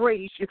and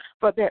praise you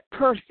for that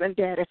person,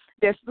 Daddy,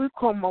 that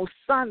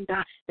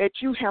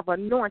you have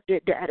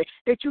anointed, Daddy,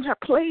 that you have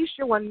placed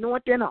your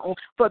anointing on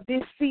for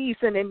this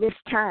season and this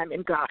time,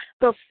 and God,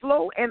 to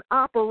flow and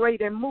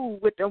operate and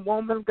move with the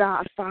woman of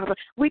God, Father.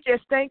 We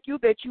just thank you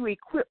that you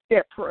equip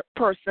that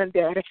person,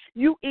 Daddy.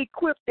 You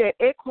equip that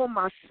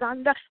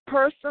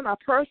person,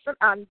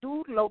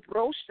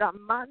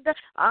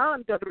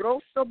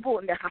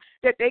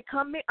 that they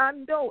come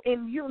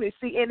in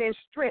unity and in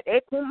strength,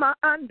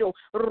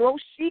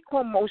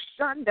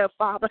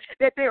 Father,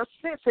 that they are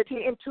sensitive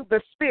into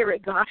the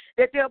Spirit, God,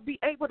 that they'll be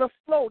able to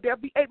flow, they'll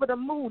be able to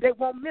move, they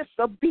won't miss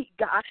a beat,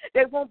 God,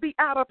 they won't be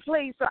out of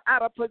place or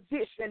out of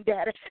position,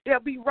 Daddy, they'll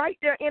be right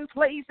there in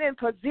place, in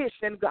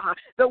position, God,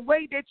 the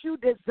way that you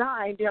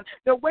designed them,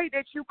 the way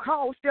that you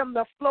caused them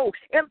to flow,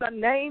 in the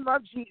name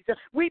of Jesus.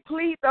 We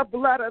plead the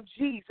blood of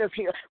Jesus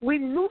here. We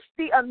loose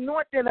the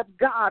anointing of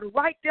God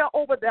right there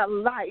over their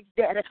life,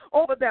 Daddy,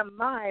 over their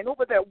mind,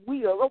 over their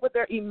will, over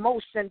their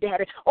emotion,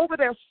 Daddy, over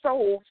their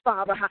souls,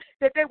 Father,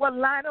 that they will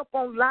line up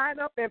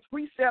and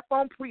precept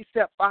on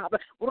precept, Father.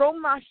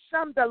 Roma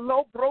Shanda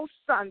Lo Bro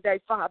Sunday,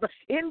 Father.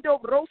 Indo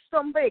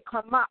Rosame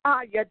Kama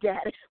Aya,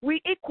 Daddy.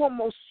 We equal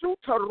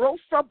Mosuta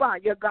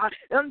Rosabaya, God.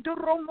 Under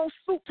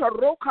Romosuta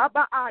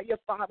Rokaba Aya,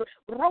 Father.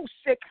 Rose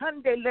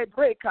Kande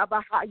Lebreka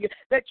Bahaya.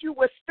 That you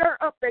will stir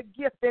up the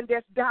gifting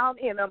that's down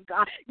in them,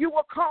 God. You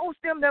will cause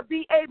them to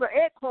be able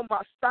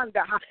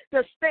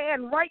to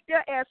stand right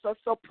there as a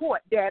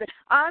support, Daddy,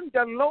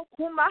 under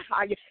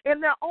Lokumahaya, in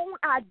their own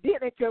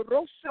identity,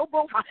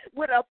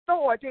 with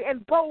authority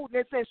and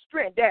boldness and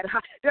strength, Daddy.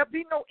 There'll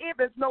be no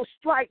envy, no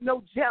strife,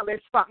 no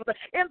jealous, Father.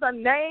 In the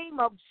name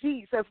of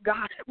Jesus,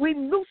 God, we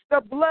loose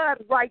the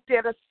blood right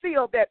there to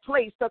seal that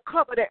place, to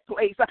cover that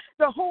place,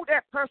 to hold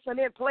that person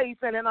in place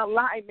and in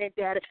alignment,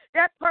 Daddy.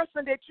 That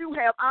person that you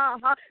have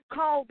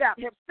called out,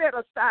 have set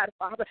aside,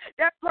 Father.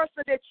 That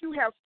person that you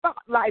have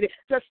spotlighted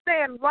to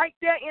stand right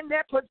there in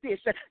that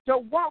position, to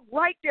walk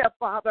right there,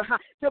 Father,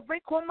 to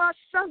bring my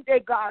Sunday,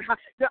 God,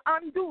 to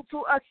undo,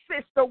 to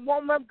assist the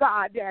woman of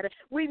God, Daddy.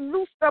 We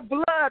loose the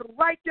blood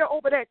right there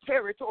over that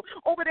territory,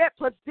 over that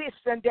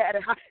position, Daddy,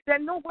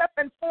 that no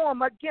weapon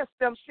formed against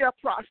them shall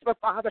prosper,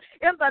 Father.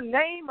 In the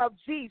name of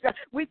Jesus,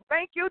 we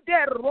thank you,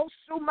 Daddy,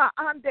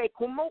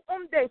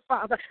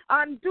 Father,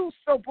 undo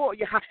so boy,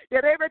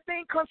 that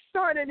everything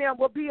concerning them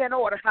will be in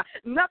order.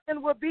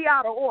 Nothing will be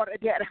out of order,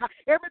 Daddy.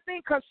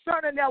 Everything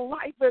concerning their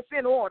life is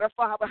in order,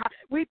 Father.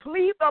 We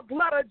plead the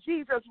blood of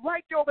Jesus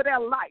right over their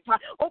life,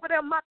 over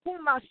their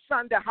Makuma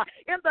Sunda.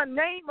 In the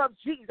name of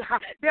Jesus,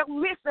 they'll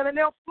listen and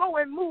they'll flow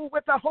and move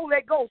with the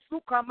Holy Ghost.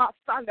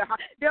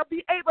 They'll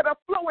be able to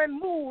flow and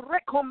move.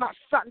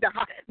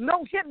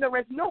 No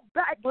hindrance, no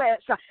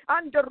backlash.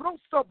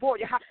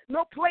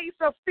 No place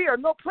of fear,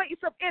 no place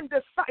of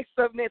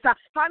indecisiveness.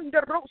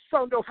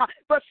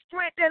 But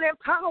strength and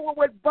empower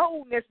with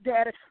boldness,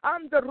 Daddy.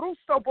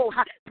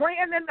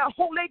 Praying in the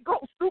Holy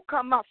Ghost.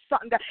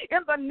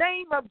 In the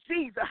name of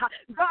Jesus,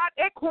 God,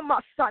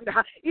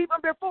 even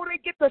before they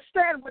get to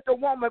stand with the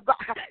woman of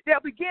God, they'll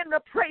begin to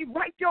pray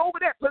right there over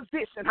that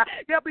position.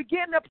 They'll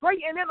begin to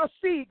pray and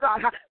intercede,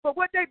 God, for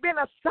what they've been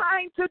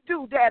assigned to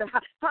do, Daddy.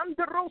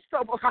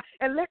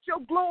 And let your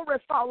glory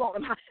fall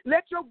on them.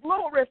 Let your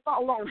glory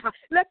fall on them.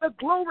 Let the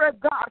glory of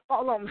God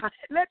fall on them.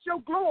 Let your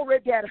glory,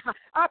 Daddy,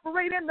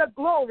 operate in the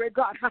glory,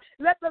 God.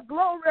 Let the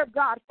glory of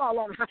God fall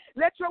on them.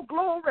 Let your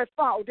glory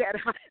fall, Daddy.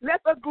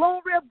 Let the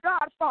glory of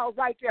God fall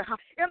right there.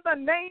 In the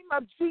name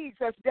of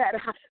Jesus, Daddy.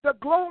 The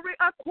glory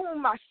of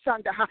Kuma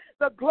Shanda.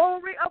 The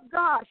glory of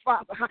God,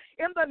 Father.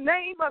 In the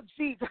name of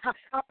Jesus,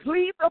 I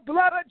plead the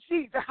blood of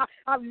Jesus.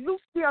 I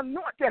loose the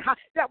anointing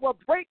that will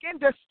break and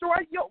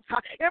destroy yokes.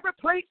 Every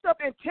place of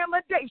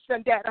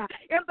intimidation, Daddy.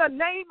 In the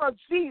name of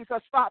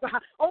Jesus, Father.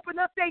 Open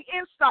up their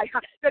insight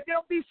that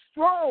they'll be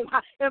strong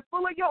and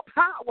full of your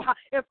power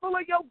and full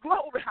of your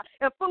glory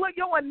and full of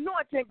your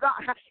anointing,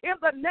 God. In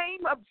the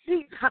name of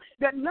Jesus,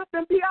 that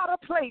nothing be out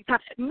of place,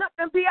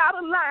 nothing be out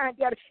of line,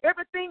 Daddy.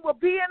 Everything will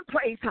be in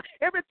place.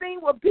 Everything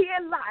will be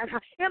in line.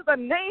 In the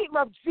name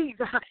of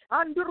Jesus,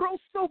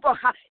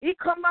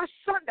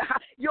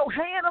 your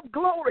hand of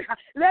glory,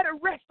 let it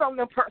rest on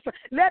the person.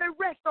 Let it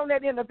rest on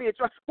that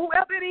individual.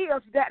 Whoever it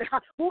is, Daddy,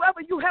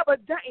 whoever you have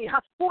ordained,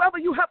 whoever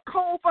you have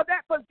called for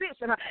that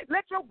position,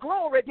 let your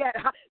glory, Daddy,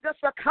 the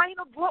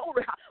Shekinah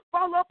glory, fall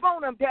fall up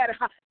on them, Daddy.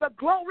 The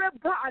glory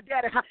of God,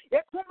 Daddy.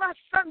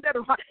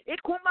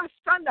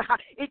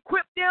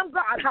 Equip them,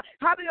 God,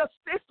 how to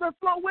assist and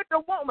flow with the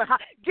woman.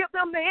 Give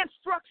them the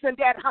instruction,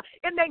 Daddy,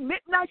 in their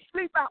midnight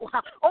sleep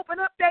hour. Open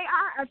up their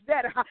eyes,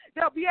 Daddy.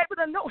 They'll be able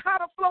to know how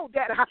to flow,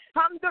 Daddy.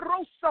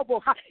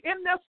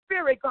 In their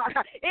spirit, God.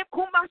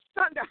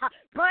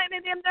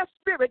 Planning in their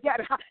spirit,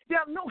 Daddy.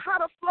 They'll know how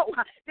to flow.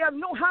 They'll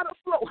know how to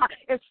flow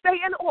and stay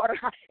in order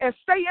and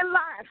stay in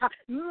line.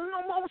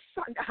 No more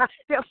Sunday.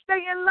 They'll stay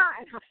in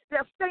line.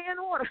 They'll stay in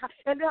order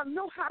and they'll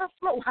know how to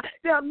flow.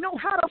 They'll know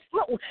how to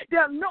flow.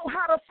 They'll know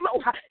how to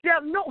flow.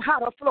 They'll know how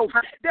to flow.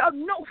 They'll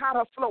know how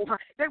to flow.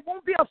 They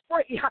won't be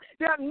afraid.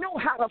 They'll know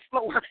how to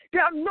flow.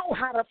 They'll know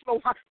how to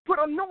flow. Put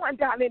a knowing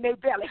down in their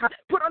belly.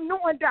 Put a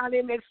knowing down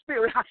in their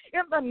spirit.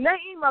 In the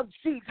name of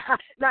Jesus.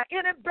 Now,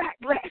 any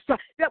backlash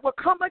that will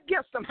come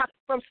against them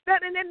from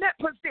standing in that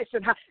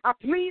position, I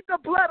plead the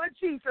blood of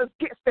Jesus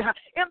against them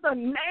in the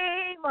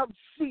name of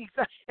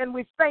Jesus. And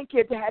we thank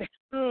you, Daddy.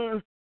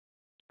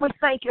 We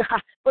thank you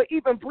for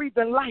even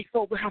breathing life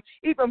over her,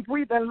 even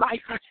breathing life,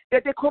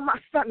 that they call my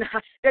son,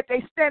 that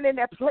they stand in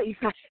that place,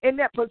 in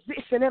that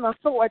position, in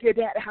authority,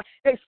 Daddy.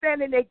 They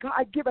stand in their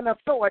God-given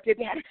authority,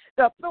 Daddy.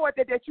 The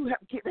authority that you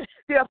have given,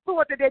 the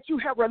authority that you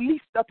have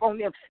released upon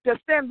them. They'll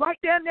stand right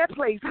there in that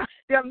place.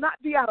 They'll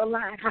not be out of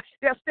line.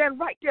 They'll stand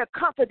right there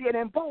confident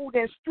and bold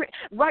and strict,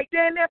 right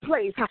there in that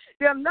place.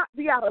 They'll not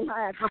be out of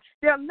line.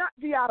 They'll not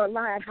be out of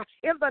line.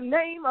 In the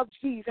name of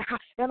Jesus,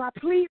 and I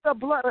plead the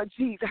blood of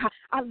Jesus.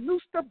 I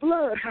loose the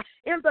blood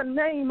in the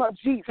name of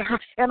Jesus.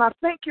 And I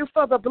thank you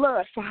for the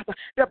blood, Father,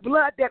 the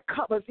blood that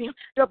covers them,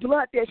 the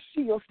blood that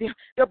shields them,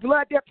 the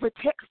blood that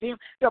protects them,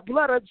 the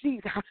blood of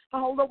Jesus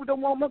all over the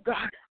woman of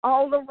God,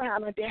 all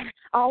around her, Daddy,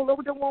 all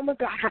over the woman of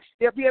God.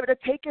 They'll be able to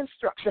take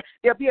instruction.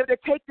 They'll be able to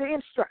take the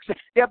instruction.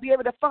 They'll be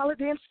able to follow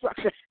the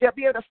instruction. They'll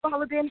be able to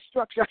follow the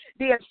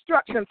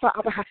instruction,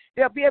 Father.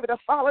 They'll be able to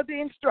follow the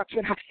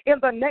instruction in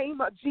the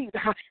name of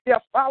Jesus.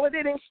 They'll follow the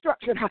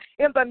instruction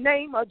in the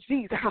name of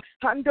Jesus.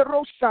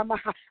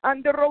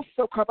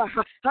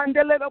 Anderosokabaha,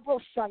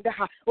 Andelebosanda,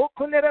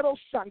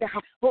 Okunerosanda,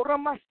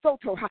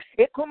 Oramasoto,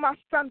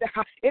 Ekomasanda,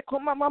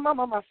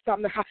 Ekomamama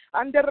Sanda,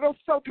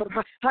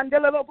 Anderosoto,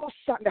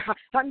 Andelebosanda,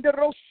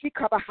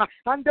 Anderosikabaha,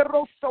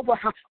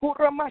 Anderosobaha,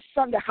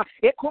 Uramasanda,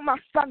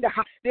 Ekomasanda.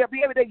 They'll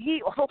be able to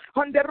yield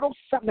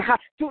Anderosanda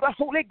to the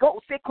Holy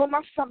Ghost.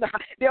 Ekomasanda.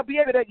 They'll be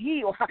able to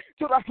yield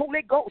to the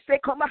Holy Ghost.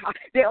 Ekomaha.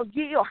 They'll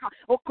yield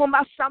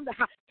Okomasanda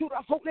to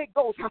the Holy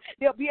Ghost.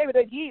 They'll be able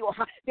to yield.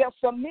 They'll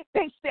submit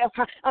themselves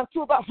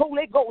unto the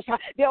Holy Ghost.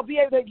 They'll be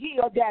able to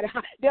yield, Daddy.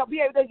 They'll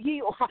be able to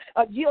yield,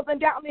 yielding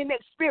down in their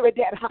spirit,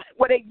 Daddy.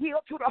 Where they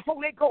yield to the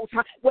Holy Ghost,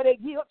 where they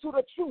yield to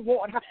the true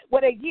one,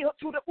 where they yield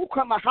to the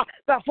Ukama,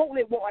 the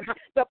Holy One,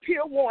 the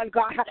pure one,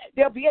 God.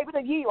 They'll be able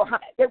to yield.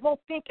 They won't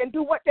think and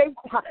do what they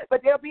want,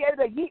 but they'll be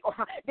able to yield.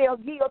 They'll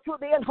yield to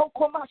the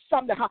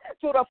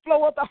to the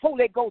flow of the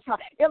Holy Ghost.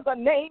 In the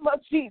name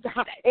of Jesus.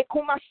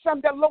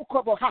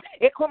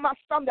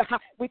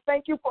 We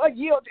thank you for a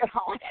yielded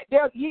heart.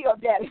 They'll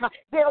yield, Daddy.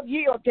 They'll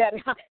yield,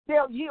 Daddy.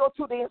 They'll yield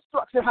to the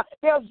instruction.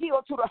 They'll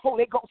yield to the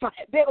Holy Ghost.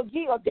 They'll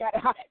yield, Daddy.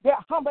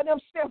 They'll humble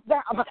themselves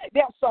down.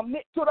 They'll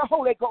submit to the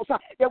Holy Ghost.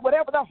 That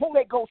whatever the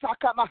Holy Ghost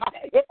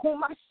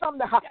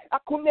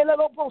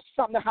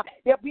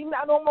there'll be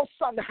not almost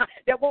Sunday.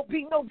 There won't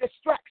be no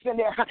distraction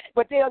there.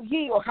 But they'll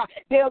yield.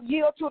 They'll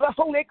yield to the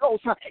Holy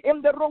Ghost.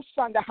 In the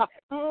Rosanda.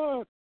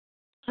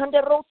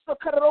 Under Rosa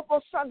Carobo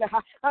Sanda,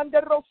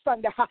 under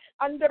Rosanda,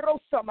 under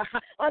Rosama,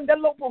 under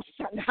Lobo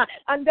Sanda,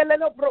 under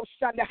Lelobro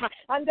Sanda,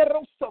 under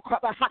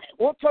Rosokaba,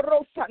 Oto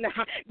Rosana.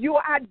 You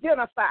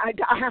identified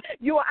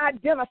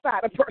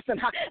a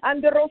person,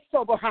 under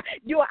Rosobo,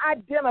 you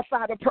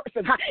identify the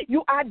person,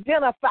 you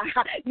identify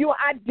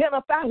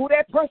who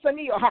that person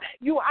is,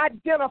 you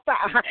identify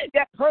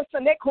that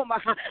person,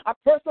 a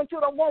person to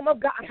the woman of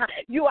God,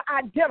 you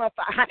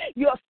identify,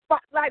 you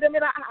spotlight them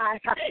in her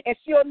eyes, and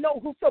she'll know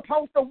who's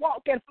supposed to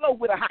walk and flow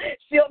with her.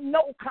 She'll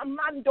know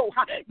commando,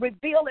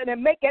 reveal it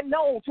and make it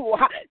known to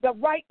her. The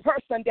right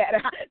person,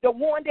 that the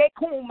one that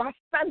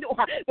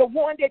the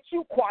one that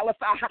you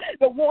qualify,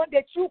 the one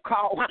that you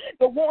call,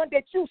 the one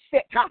that you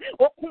set,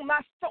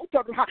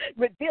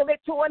 reveal it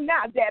to her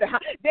now, that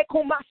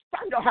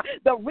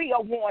the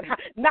real one,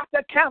 not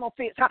the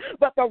counterfeit,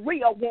 but the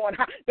real one,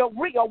 that the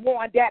real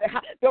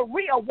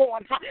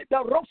one, the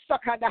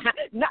Rosakana,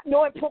 not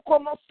knowing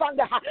Pokomo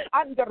Sanda,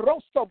 and the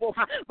Rosobo,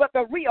 but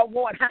the real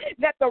one,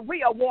 let the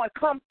real one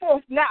come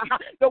forth now,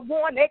 the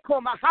one they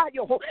call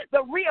Mahayo,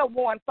 the real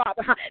one,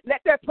 Father,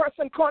 let that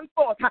person come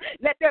forth,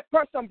 let that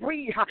person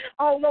breathe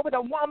all over the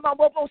one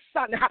Mamobo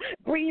Son,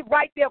 breathe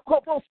right there,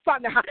 Kobo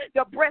Son,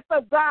 the breath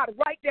of God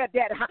right there,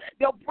 Dad,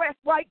 the breath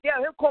right there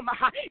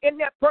in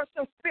that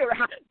person's spirit,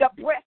 the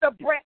breath,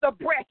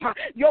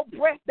 your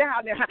breath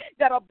down there,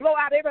 that'll blow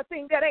out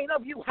everything that ain't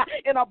of you,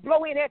 and a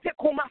blow in there,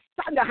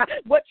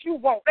 what you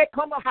want. They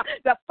come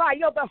the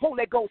fire of the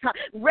Holy Ghost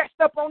rest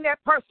upon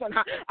that person.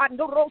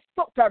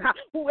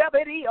 Whoever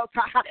it is,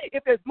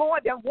 if it's more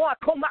than one,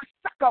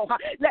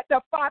 let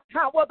the fire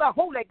power of the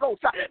Holy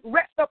Ghost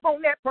rest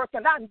upon that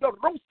person.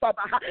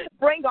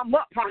 Bring them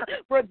up,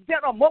 present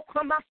them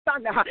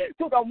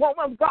to the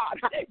woman of God.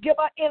 Give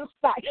her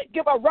insight,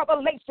 give her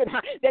revelation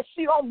that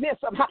she don't miss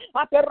them.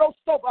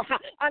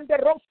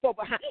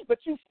 But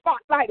you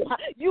spotlight her.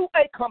 You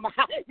come,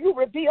 you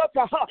reveal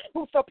to her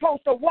who's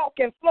supposed to walk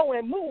and flow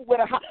and move with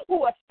her,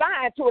 who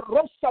assigned to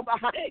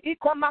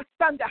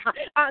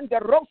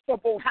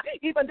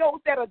even those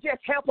that are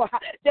just helping her,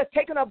 just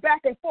taking her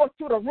back and forth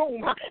to the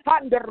room.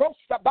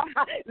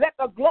 Let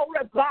the glory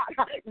of God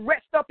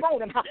rest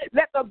upon him.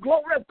 Let the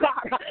glory of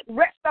God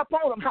rest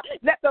upon him.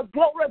 Let the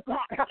glory of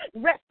God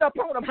rest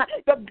upon him.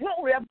 The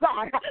glory of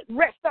God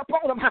rest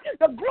upon him.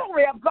 The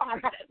glory of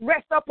God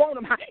rest upon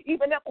him.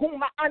 Even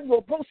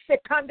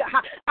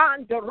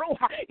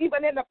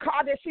even in the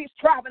car that she's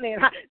traveling in,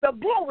 the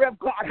glory of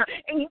God,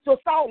 angels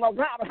all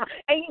around her,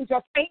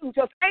 angels,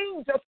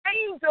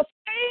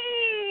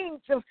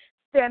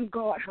 stand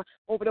guard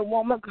over the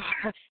woman of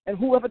God, and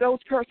whoever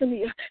those person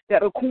is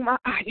that'll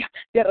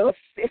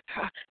assist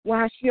her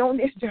while she on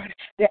this journey.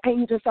 The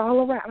angels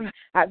all around her.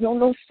 I know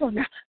no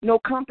son, no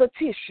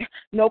competition,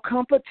 but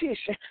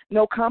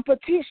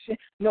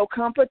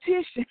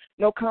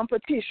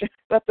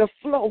the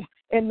flow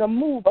and the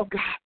move of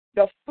God,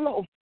 the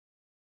flow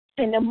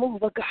and the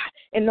move of God,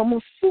 and the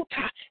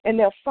musuta, and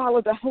they'll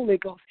follow the Holy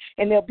Ghost,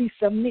 and they'll be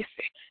submissive.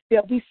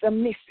 They'll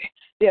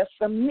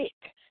submit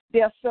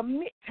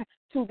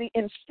to the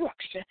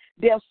instruction.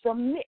 They'll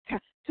submit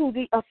to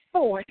the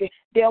authority.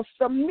 They'll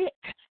submit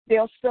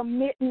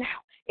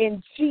now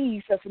in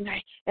Jesus'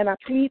 name. And I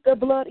plead the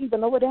blood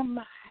even over their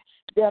mind.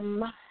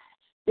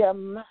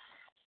 The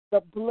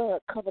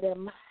blood cover their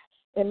mind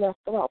and their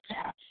thought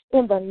power.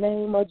 In the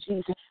name of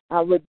Jesus,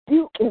 I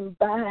rebuke and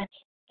bind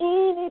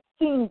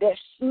anything that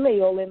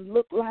smell and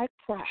look like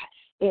pride.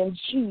 In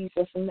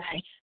Jesus'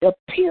 name, the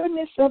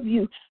pureness of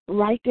you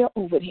right there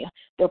over there,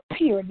 the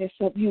pureness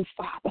of you,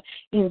 Father,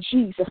 in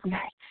Jesus' name.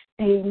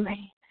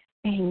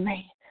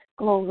 Amen.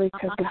 Glory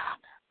to God.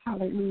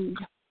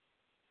 Hallelujah.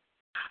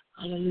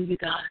 Hallelujah,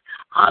 God.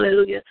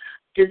 Hallelujah.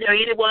 Is there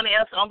anyone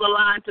else on the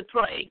line to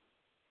pray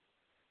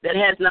that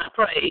has not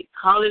prayed?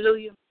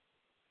 Hallelujah.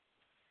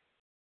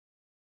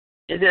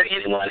 Is there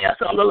anyone else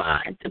on the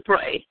line to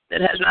pray that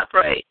has not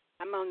prayed?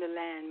 I'm on the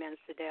line,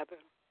 Minister Deborah.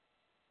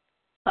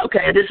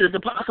 Okay, this is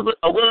Apostle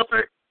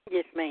Wilford.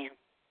 Yes, ma'am.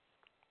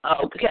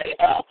 Okay,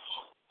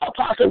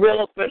 Apostle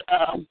Wilford,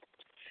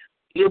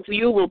 if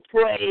you will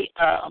pray,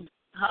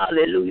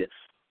 hallelujah,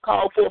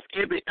 call forth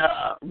every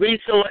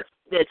resource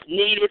that's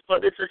needed for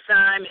this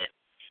assignment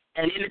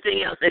and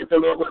anything else that the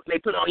Lord may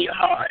put on your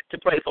heart to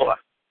pray for.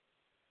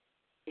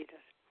 Jesus.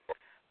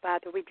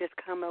 Father, we just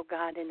come, oh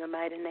God, in the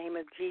mighty name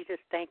of Jesus,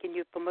 thanking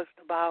you for most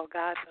of all,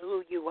 God, for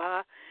who you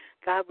are.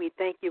 God, we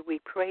thank you, we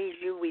praise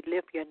you, we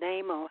lift your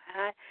name on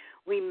high.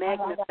 We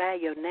magnify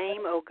your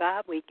name, oh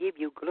God. We give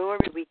you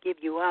glory, we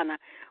give you honor.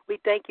 We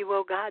thank you,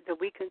 oh God,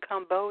 that we can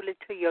come boldly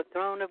to your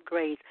throne of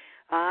grace.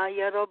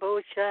 Yes,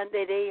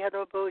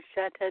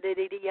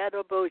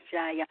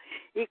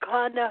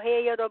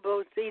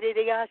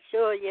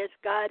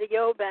 God,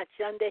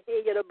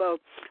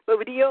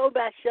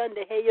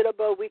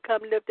 we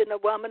come lifting the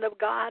woman of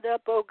God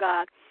up, oh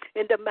God.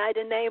 In the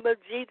mighty name of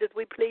Jesus,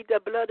 we plead the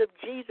blood of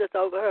Jesus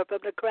over her from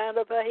the crown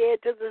of her head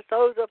to the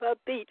soles of her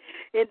feet.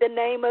 In the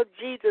name of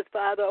Jesus,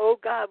 Father, oh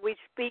God, we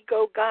speak,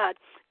 oh God,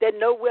 that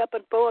no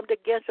weapon formed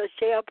against her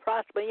shall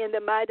prosper in the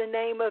mighty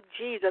name of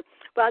Jesus.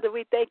 Father,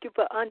 we thank you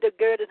for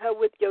undergirding her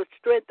with your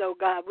strength, oh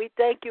God. We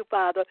thank you,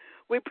 Father.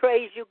 We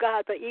praise you,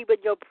 God, for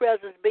even your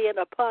presence being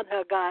upon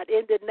her, God,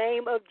 in the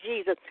name of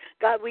Jesus.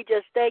 God, we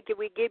just thank you.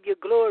 We give you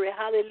glory.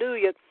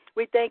 Hallelujah.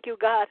 We thank you,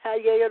 God, for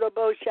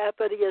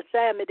the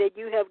assignment that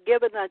you have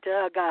given unto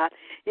her, God.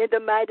 In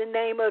the mighty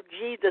name of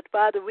Jesus,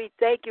 Father, we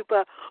thank you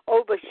for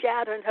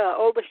overshadowing her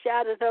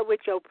with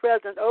your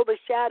presence,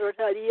 overshadowing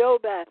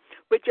her,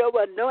 with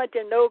your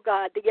anointing, oh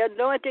God, the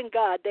anointing,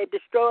 God, that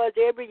destroys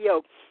every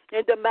yoke.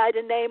 In the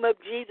mighty name of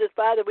Jesus,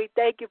 Father, we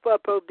thank you for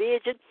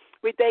provision.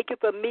 We thank you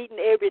for meeting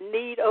every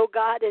need, oh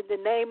God, in the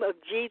name of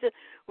Jesus.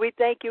 We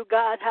thank you,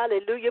 God,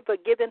 hallelujah, for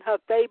giving her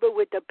favor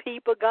with the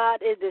people,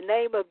 God, in the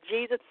name of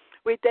Jesus.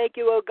 We thank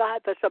you, oh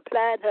God, for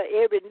supplying her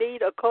every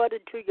need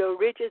according to your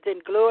riches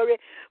and glory.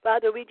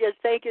 Father, we just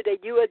thank you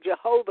that you are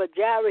Jehovah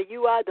Jireh.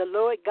 You are the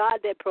Lord God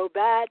that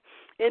provides.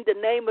 In the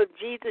name of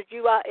Jesus,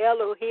 you are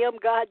Elohim,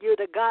 God. You're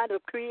the God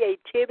of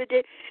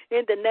creativity.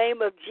 In the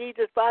name of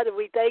Jesus, Father,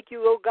 we thank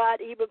you, oh God,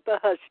 even for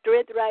her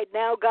strength right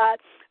now, God,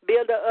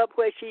 build her up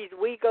where she's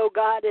weak, oh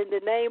God, in the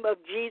name of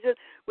Jesus.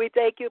 We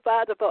thank you,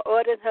 Father, for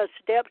ordering her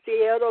steps.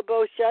 Yes,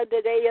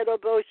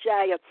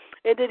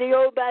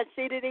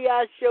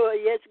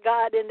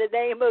 God, in the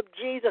name of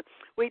Jesus.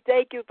 We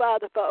thank you,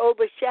 Father, for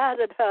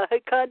overshadowing her.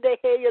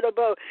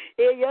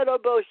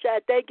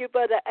 Thank you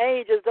for the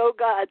angels, oh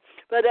God,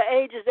 for the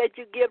angels that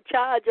you give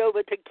charge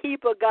over to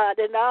keep her, God,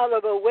 in all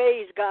of her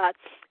ways, God.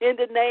 In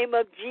the name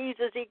of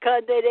Jesus.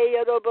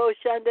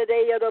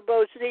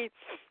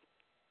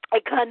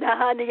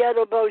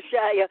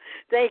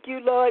 Thank you,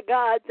 Lord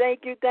God.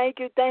 Thank you,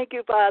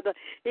 Father.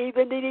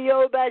 Even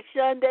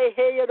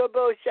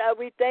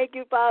we thank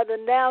you, Father,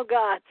 now,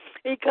 God.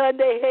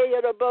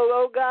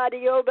 Oh, God,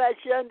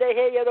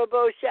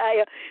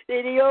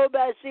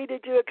 see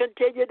that you will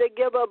continue to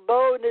give her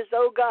boldness,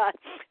 oh, God,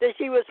 that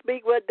she will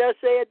speak what thus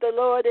saith the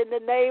Lord in the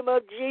name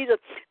of Jesus,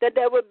 that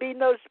there would be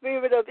no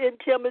spirit of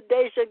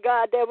intimidation,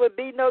 God. There would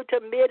be no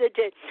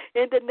timidity.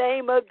 In the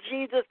name of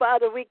Jesus,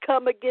 Father, we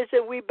come against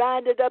it. We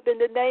bind it up in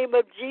the name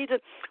of Jesus.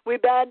 We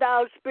bind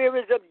our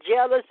spirits of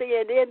jealousy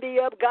and envy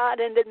of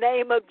God in the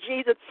name of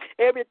Jesus.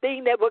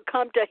 Everything that will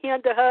come to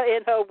hinder her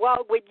in her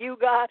walk with you,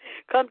 God,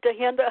 come to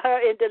hinder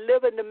her in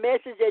delivering the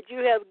message that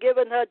you have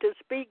given her to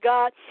speak,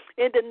 God,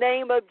 in the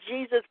name of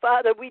Jesus.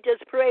 Father, we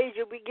just praise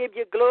you. We give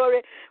you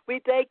glory.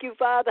 We thank you,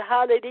 Father.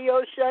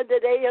 Hallelujah.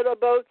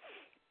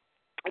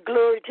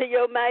 Glory to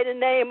your mighty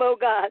name, oh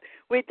God.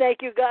 We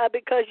thank you, God,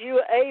 because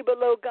you are able,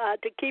 oh God,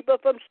 to keep her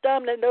from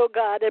stumbling, oh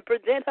God, and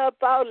present her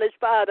faultless,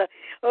 Father,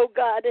 oh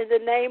God, in the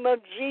name of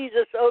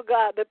Jesus, oh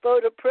God, before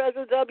the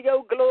presence of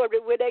your glory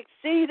with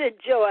exceeding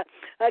joy.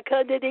 I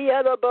come to the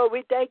elbow.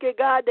 We thank you,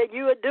 God, that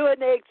you are doing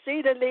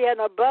exceedingly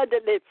and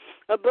abundantly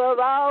above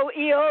all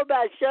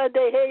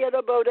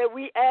that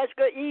we ask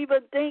or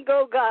even think,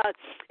 oh God,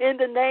 in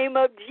the name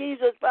of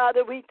Jesus,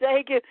 Father. We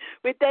thank you.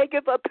 We thank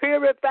you for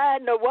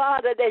purifying the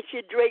water that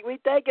she drink. We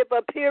thank you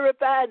for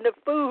purifying the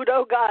food,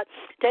 oh God.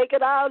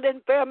 Taking all the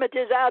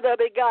infirmities out of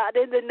it, God,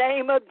 in the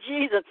name of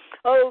Jesus.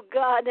 Oh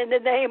God, in the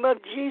name of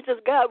Jesus,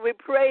 God, we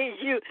praise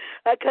you.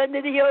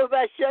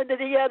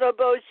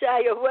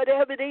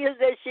 Whatever it is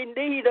that she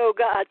needs, oh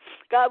God.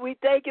 God, we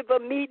thank you for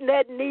meeting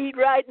that need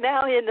right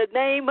now in the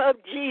name of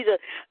Jesus.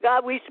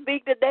 God, we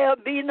speak that there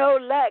will be no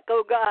lack,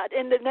 oh God,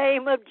 in the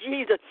name of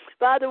Jesus.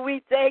 Father,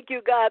 we thank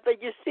you, God, for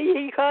you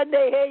see,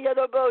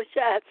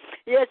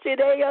 yes,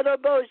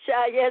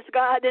 yes,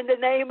 God, in the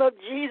name of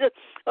Jesus.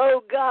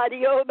 Oh God,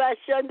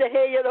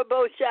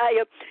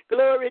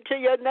 glory to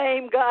your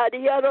name, God.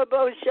 Even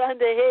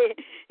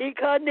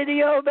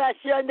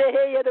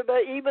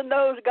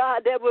those,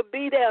 God, that will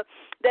be there,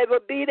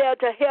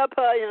 to help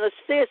her and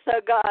assist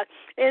her, God.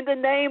 In the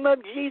name of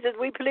Jesus,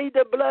 we plead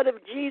the blood of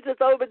Jesus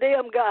over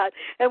them, God.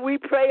 And we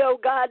pray, oh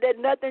God, that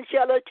nothing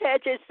shall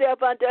attach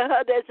itself unto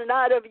her that's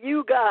not of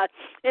you, God.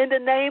 In the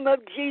name of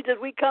Jesus,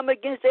 we come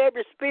against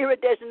every spirit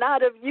that's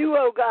not of you,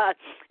 oh God.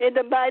 In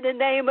the mighty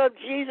name of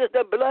Jesus,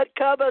 the blood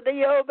cover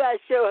the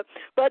overshow.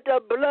 But the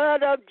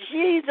blood of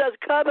Jesus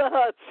cover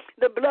her.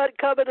 The blood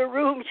cover the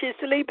room she's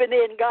sleeping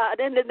in, God.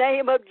 In the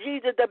name of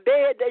Jesus, the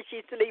bed that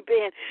she's sleeping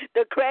in,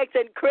 the cracks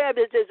and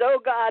crevices, oh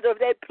God, of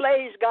that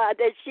place, God,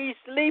 that she's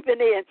sleeping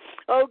in.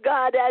 Oh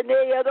God,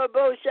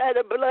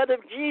 the blood of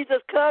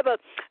Jesus cover.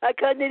 The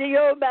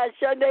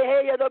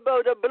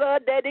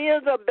blood that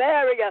is a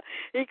barrier.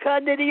 In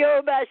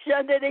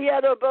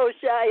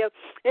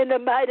the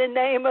mighty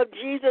name of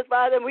Jesus,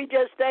 Father, we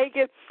just thank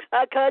you.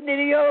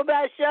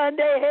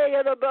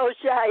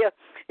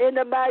 In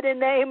the mighty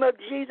name of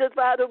Jesus,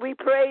 Father, we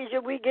praise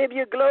you. We give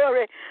you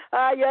glory.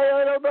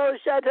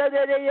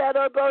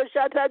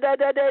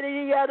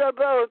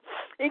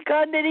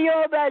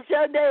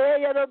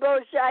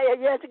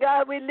 Yes,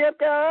 God, we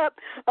lift her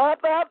up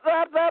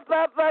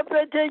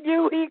to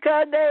you.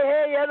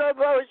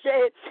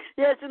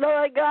 Yes,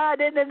 Lord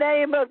God, in the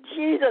name of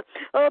Jesus.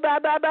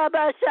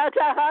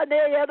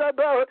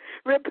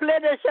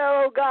 Replenish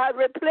her, oh God.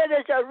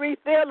 Replenish her,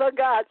 refill her,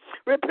 God.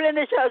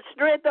 Replenish her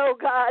strength, oh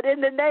God,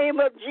 in the name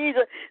of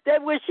Jesus.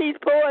 That which she's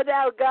poured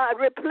out, God.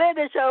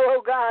 Replenish her,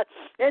 oh God,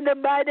 in the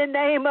mighty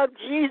name of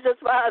Jesus,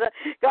 Father.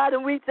 God,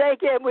 and we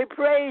thank you and we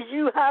praise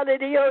you.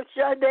 Hallelujah.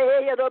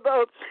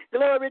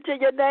 Glory to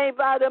your name,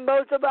 Father.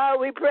 Most of all,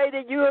 we pray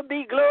that you will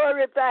be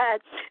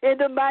glorified in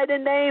the mighty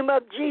name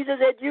of Jesus,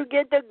 that you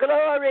get the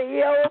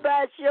glory.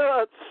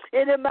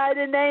 In the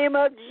mighty name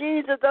of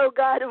Jesus, oh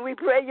God, and we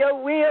pray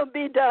your will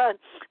be done.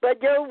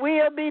 But your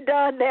will be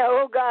done now,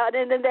 oh God,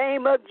 in the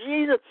name of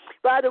Jesus.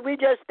 Father, we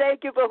just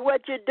thank you for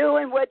what you're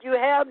doing, what you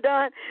have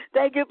done.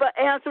 Thank you for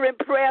answering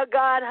prayer,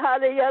 God.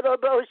 Hallelujah.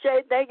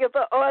 Thank you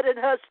for ordering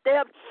her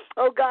steps,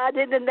 oh God,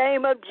 in the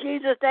name of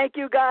Jesus. Thank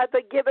you, God,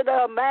 for giving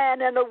her a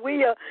mind and a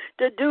will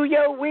to do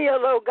your will,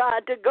 oh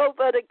God, to go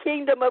for the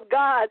kingdom of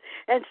God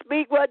and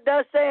speak what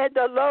thus said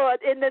the Lord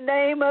in the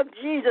name of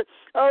Jesus.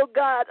 Oh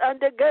God,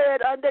 undergird.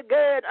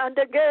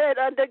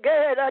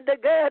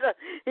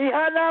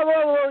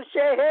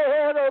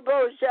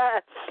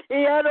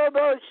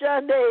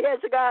 Yes,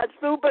 God,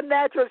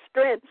 supernatural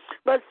strength,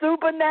 but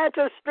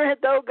supernatural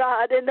strength, oh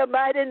God, in the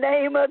mighty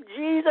name of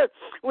Jesus.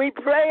 We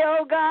pray,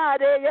 oh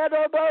God.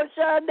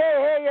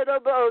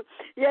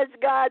 Yes,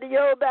 God,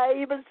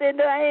 even send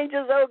the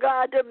angels, oh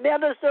God, to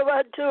minister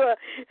unto her.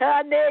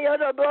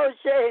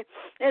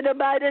 In the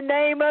mighty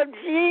name of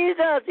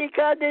Jesus.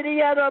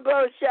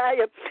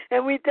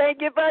 And we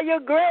thank you for your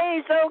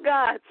grace, oh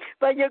God.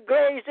 For your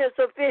grace is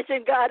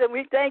sufficient, God. And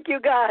we thank you,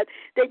 God,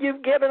 that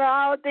you've given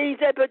all things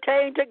that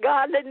pertain to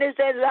godliness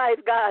and life,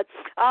 God.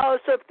 All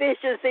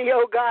sufficiency,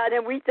 oh God.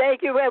 And we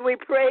thank you and we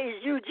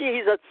praise you,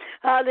 Jesus.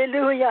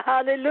 Hallelujah,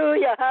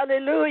 hallelujah,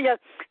 hallelujah.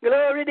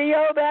 Glory to you,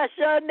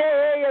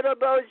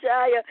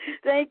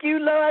 thank you,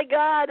 Lord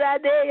God.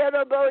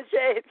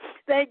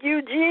 Thank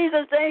you,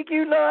 Jesus. Thank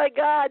you, Lord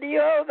God.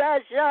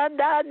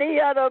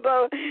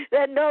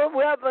 That no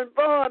weapon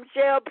formed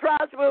shall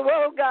prosper,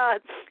 oh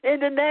God. In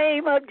the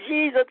name of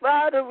Jesus,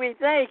 Father, we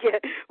thank you.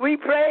 We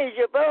praise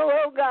you,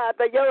 oh God,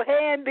 for your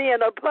hand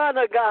being upon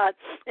her, God.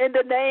 In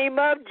the name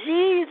of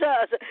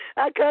Jesus.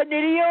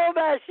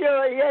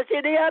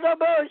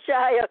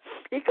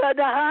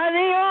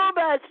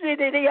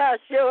 Yes,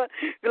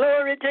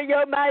 glory to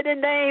your mighty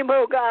name,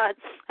 oh God.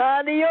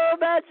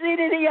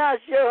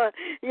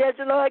 Yes,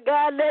 Lord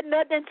God, let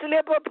nothing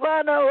slip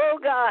upon her, oh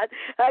God.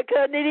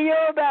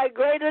 By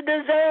greater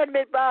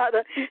discernment,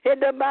 Father, in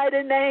the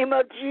mighty name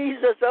of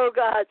Jesus, oh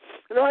God.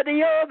 Lord,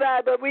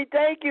 but we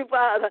thank you,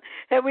 Father,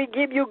 and we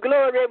give you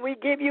glory, and we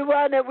give you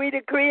honor, and we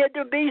decree it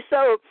to be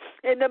so,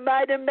 in the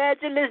mighty,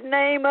 matchless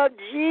name of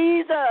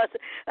Jesus.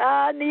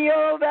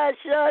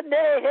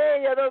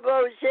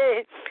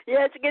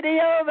 Yes,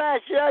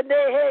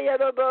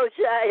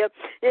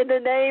 in the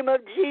name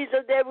of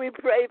Jesus that we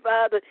pray,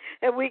 Father,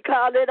 and we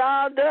call it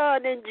all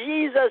done in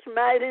Jesus'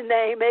 mighty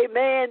name.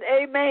 Amen,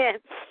 amen,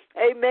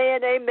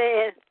 amen,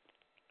 amen.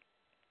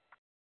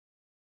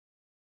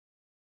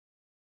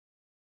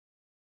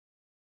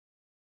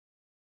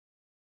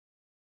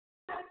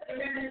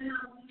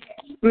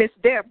 Miss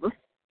Deborah.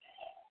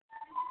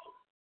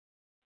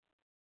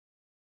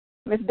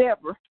 Miss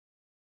Deborah.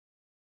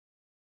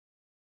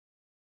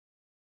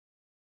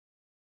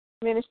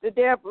 Minister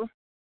Deborah.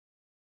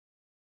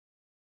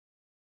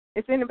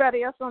 Is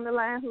anybody else on the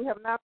line who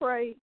have not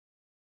prayed?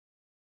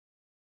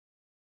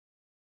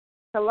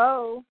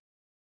 Hello?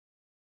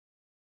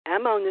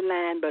 I'm on the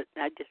line, but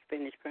I just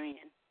finished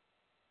praying.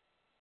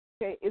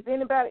 Okay, is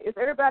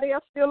everybody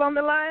else still on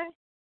the line?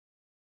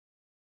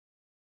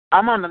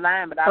 I'm on the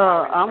line, but I've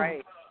already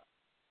prayed.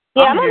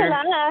 Yeah, I'm on the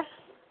line.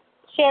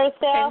 Share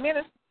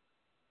yourself.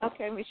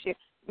 Okay, Michelle.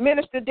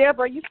 Minister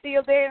Deborah, are you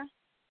still there?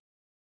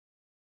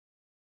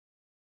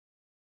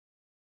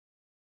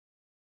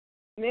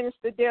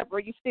 Minister Deborah, are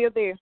you still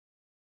there?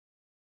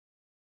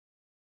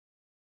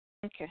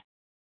 Okay.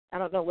 I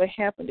don't know what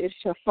happened. Did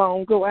your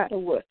phone go out or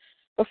what?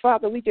 But,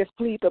 Father, we just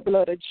plead the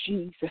blood of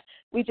Jesus.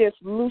 We just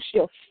loose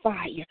your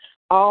fire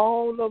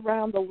all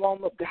around the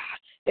woman of God,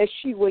 that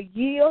she will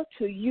yield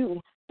to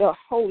you, the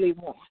Holy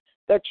One,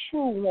 the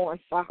true one,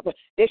 Father,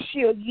 that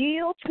she'll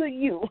yield to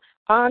you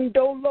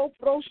Andolo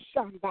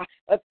Broshamba,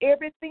 of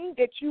everything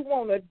that you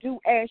want to do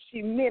as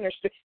she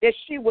ministers, that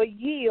she will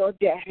yield,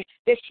 Daddy,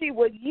 that she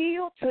will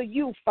yield to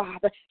you,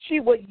 Father. She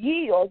will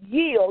yield,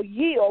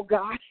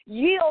 God.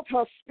 Yield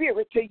her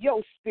spirit to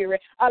your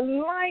spirit.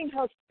 Align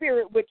her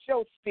spirit with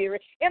your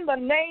spirit in the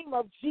name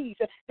of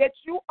Jesus, that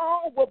you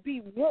all will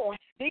be one.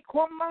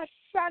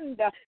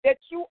 That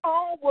you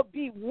all will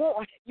be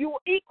one. You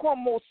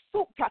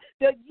ikomosuka,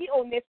 the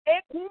illness,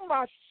 the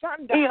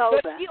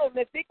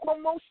illness,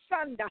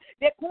 ikomosanda,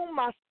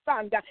 Dekuma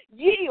Sanda,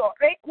 Yio,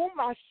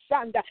 Rekuma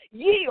Sanda,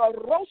 Yio,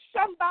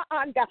 Rosamba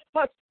Anda.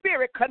 Her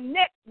spirit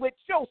connect with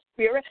your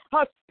spirit.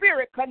 Her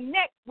spirit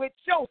connect with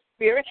your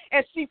spirit.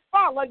 And she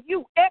follow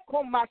you,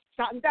 Ekuma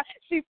Sanda.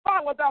 She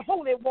follow the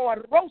Holy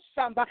One,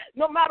 Rosamba.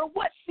 No matter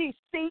what she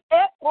see,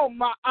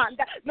 Ekuma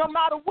Anda. No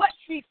matter what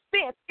she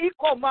sense,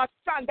 Ekuma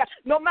Sanda.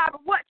 No matter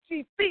what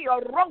she feel,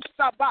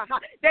 Rosabaha.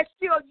 That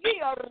she'll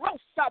yield,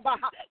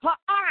 Rosabaha. Her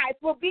eyes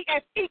will be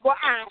as eagle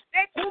eyes,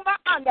 Ekuma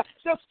Anda.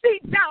 She'll see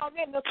down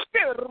in the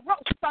spirit,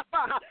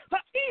 Rosabaha.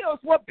 Her ears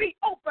will be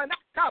open,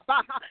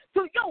 Akabaha,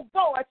 to your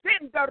voice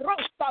in the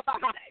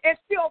Rosabaha. And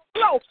she'll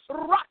flow,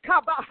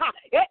 Rakabaha,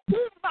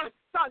 Ekuma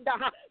Sanda.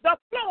 The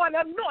flow and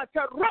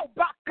anointed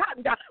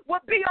Robakanda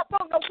will be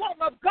upon the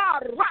woman of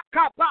God,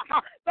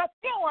 Rakabaha. The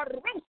flow and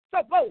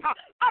Rosaboha,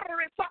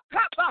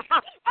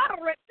 Arisakabaha,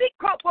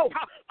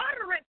 Arisikoboha,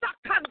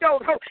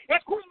 Arisakandoho,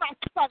 Ekuma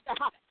Sanda,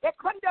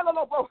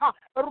 Ekandeloboha,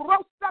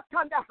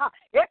 Rosakandaha,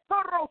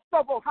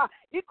 Ekorosoboha,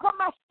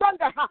 Ekuma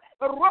Sanda,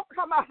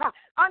 Rokamaha,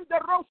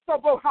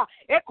 Anderosoboha,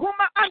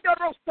 Ekuma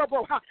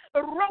Anderosoboha,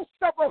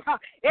 Rosaboha,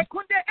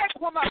 Ekunde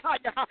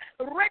Ekumahaya,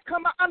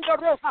 Rekama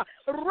Anderoha,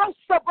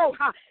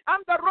 Rosaboha,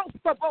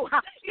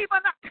 Anderosoboha,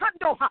 even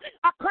Akandoha,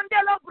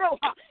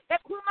 Akandelobroha,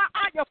 Ekuma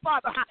Aya,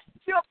 Father,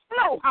 she'll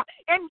flow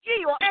and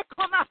yield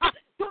Ekumaha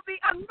to be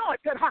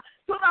anointed to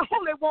the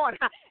Holy One.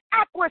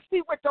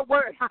 Accuracy with the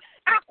word,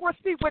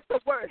 accuracy with the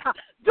word,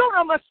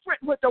 dunamis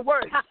strength with the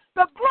word,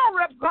 the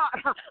glory of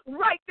God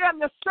right there in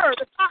the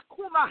service.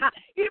 Akuma,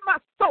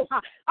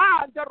 Imasoha,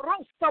 the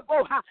Rosa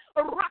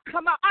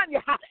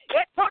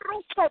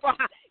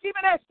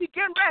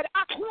getting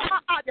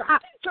ready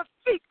to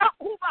speak.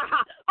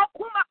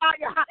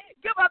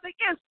 Give her the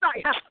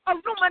insight,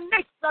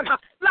 illumination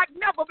like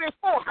never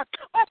before.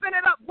 Open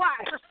it up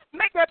wide.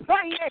 Make it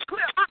plain and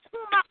clear.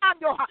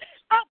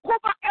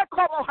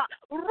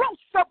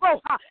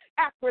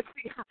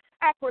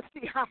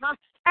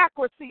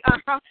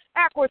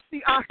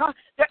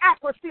 The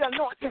accuracy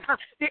anointing,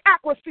 the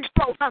accuracy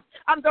flow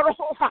under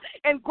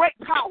and great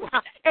power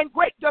and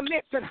great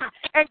dimension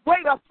and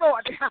great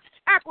authority.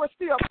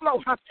 Accuracy of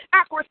flow,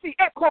 accuracy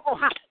echo,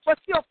 but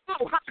still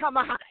flow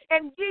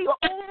and yield.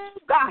 Oh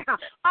God,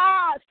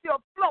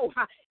 still flow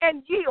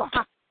and yield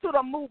to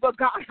the move of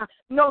God.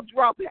 No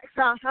drawbacks.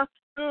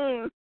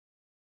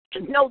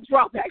 No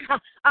drawback.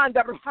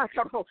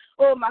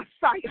 Oh,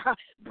 Messiah.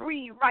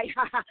 Breathe right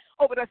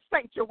over the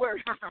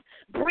sanctuary.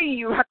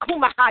 Breathe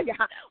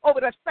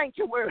over the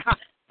sanctuary.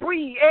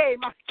 Breathe,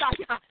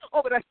 Messiah,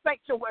 over the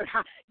sanctuary.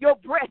 Your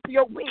breath,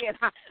 your wind.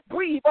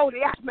 Breathe over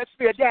the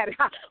atmosphere, Daddy.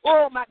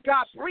 Oh, my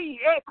God. Breathe,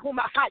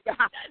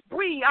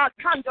 breathe,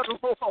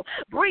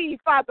 breathe,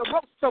 Father,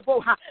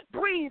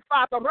 breathe,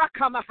 Father,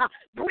 Rakama.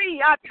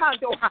 Breathe,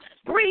 Atando.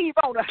 Breathe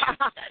on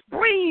her.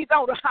 Breathe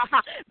on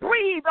her.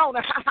 Breathe on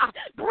her.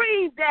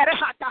 Breathe, Daddy.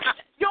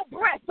 Your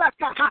breath,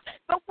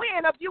 the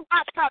wind of you,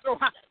 Atando.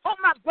 Oh,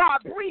 my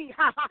God. Breathe.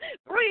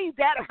 Breathe,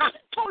 Daddy.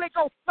 Holy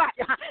Ghost fire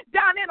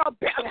down in her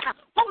belly.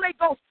 Holy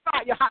Ghost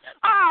fire.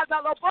 The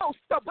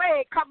Lobosta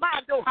way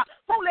commando.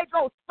 Holy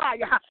Ghost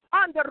fire.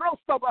 Under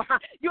Rostobo.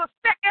 You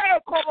set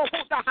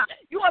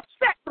you are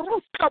set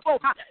Rustobo.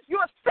 You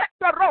are set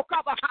the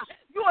Rokaba.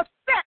 You are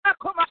set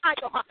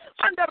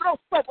under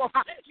Rostobo.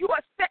 You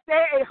are set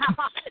the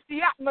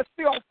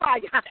atmosphere on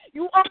fire.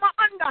 You are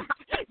under.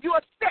 You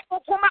are set the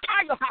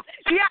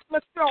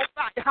atmosphere on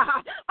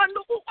fire.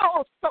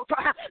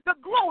 The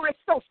glory is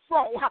so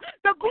strong.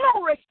 The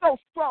glory is so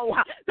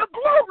strong. The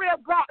glory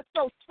of God is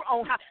so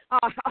strong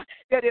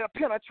that it'll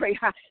penetrate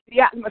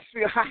the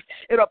atmosphere.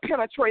 It'll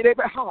penetrate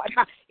every heart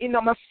in the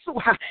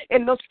Masuha,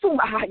 in the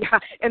Suma,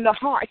 in the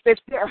hearts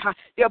that's there.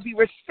 They'll be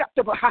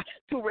receptive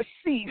to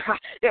receive.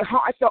 Their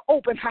hearts are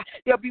open.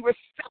 They'll be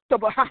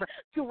receptive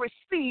to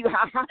receive.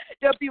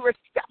 They'll be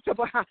receptive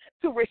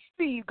to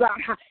receive God,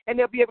 and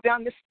they'll be able to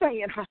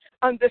understand.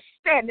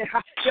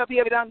 They'll be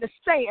able to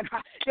understand.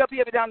 They'll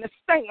be able to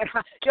understand.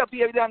 They'll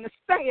be able to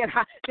understand.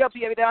 They'll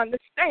be able to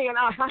understand.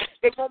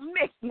 They won't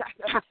miss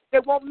nothing. They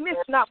won't miss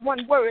not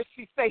one word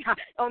she say.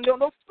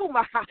 The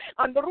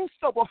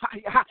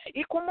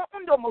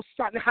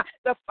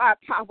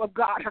firepower of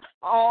God,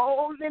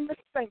 all in the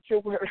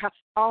sanctuary,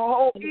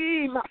 all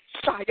in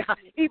Messiah,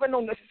 even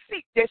on the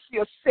seat that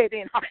she'll sit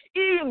in,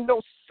 even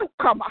those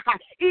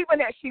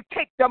even as she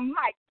takes the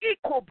mic, even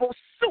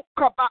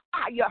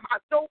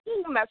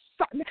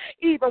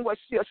where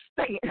she'll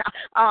stand,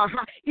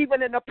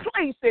 even in the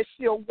place that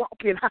she'll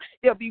walk in,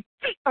 there'll be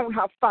feet on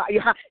her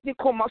fire.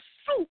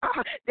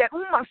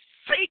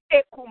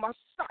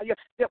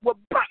 That will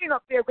burn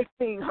up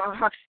everything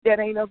that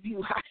ain't of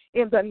you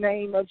in the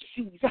name of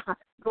Jesus.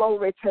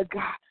 Glory to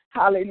God.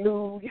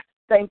 Hallelujah.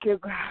 Thank you,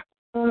 God.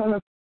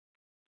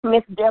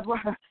 Miss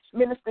Deborah,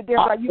 Minister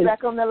Deborah, are you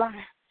back on the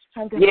line?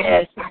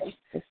 Yes.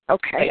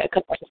 Okay.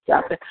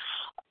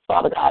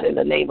 Father God, in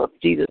the name of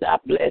Jesus, I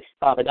bless,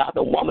 Father God,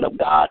 the woman of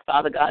God,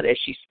 Father God, as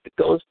she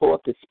goes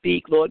forth to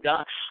speak, Lord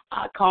God.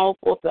 I call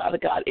forth, Father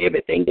God,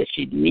 everything that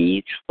she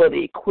needs for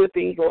the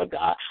equipping, Lord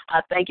God.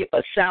 I thank you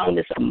for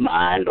soundness of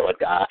mind, Lord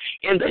God,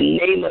 in the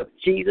name of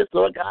Jesus,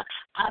 Lord God.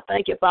 I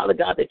thank you, Father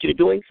God, that you're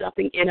doing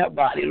something in her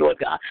body, Lord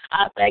God.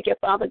 I thank you,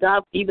 Father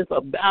God, even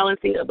for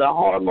balancing of the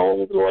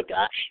hormones, Lord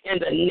God, in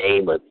the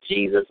name of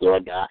Jesus,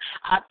 Lord God.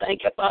 I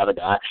thank you, Father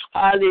God,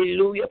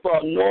 hallelujah, for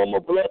a normal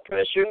blood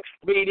pressure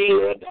reading,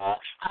 Lord God.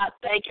 I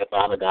thank you,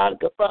 Father God,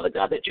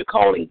 that you're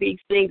calling these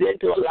things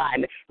into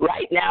alignment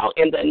right now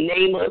in the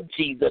name of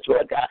Jesus,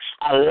 Lord God.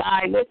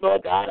 Alignment,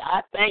 Lord God.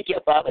 I thank you,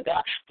 Father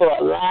God, for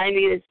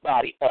aligning his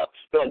body up,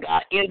 Lord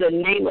God, in the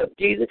name of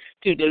Jesus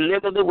to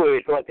deliver the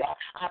word, Lord God.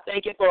 I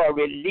thank you for a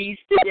release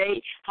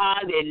today.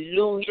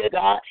 Hallelujah,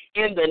 God,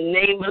 in the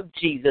name of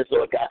Jesus,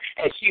 Lord God,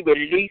 as she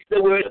released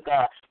the word of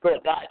God,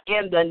 Lord God,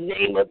 in the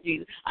name of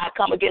Jesus. I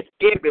come against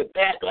every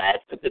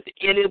backlash that the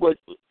enemy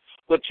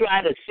we're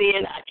trying to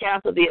sin. I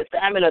cancel the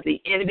assignment of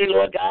the enemy,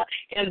 Lord God,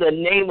 in the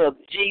name of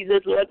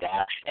Jesus, Lord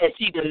God, as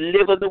she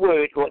delivers the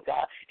word, Lord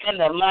God, in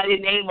the mighty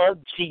name of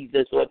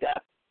Jesus, Lord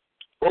God.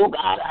 Oh,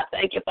 God, I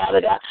thank you, Father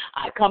God.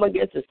 I come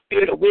against the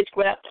spirit of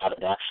witchcraft, Father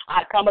God.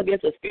 I come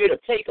against the spirit of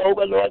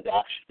takeover, Lord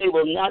God. They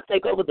will not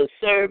take over the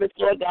service,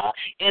 Lord God,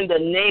 in the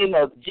name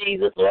of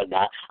Jesus, Lord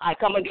God. I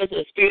come against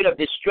the spirit of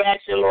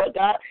distraction, Lord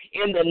God,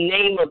 in the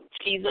name of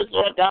Jesus,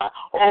 Lord God.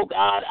 Oh,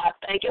 God, I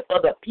thank you for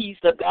the peace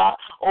of God.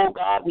 Oh,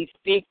 God, we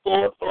speak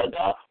forth, Lord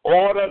God,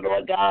 Order,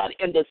 Lord God,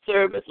 in the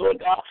service, Lord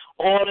God.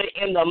 Order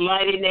in the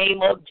mighty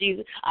name of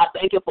Jesus. I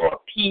thank you for a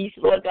peace,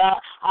 Lord God.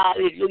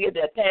 Hallelujah,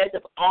 that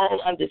passes all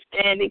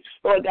understanding,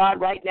 Lord God,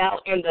 right now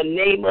in the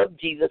name of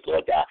Jesus,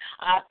 Lord God.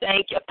 I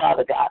thank you,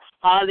 Father God.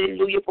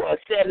 Hallelujah, for a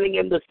settling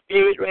in the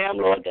spirit realm,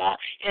 Lord God,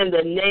 in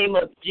the name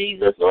of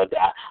Jesus, Lord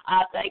God.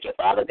 I thank you,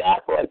 Father God,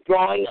 for a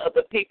drawing of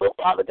the people,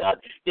 Father God,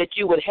 that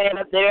you would have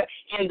there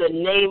in the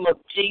name of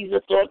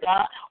Jesus, Lord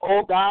God.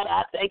 Oh, God,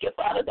 I thank you,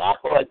 Father God,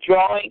 for a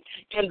drawing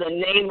in the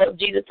name of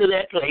Jesus to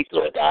that place,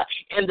 Lord God.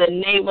 In the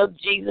name of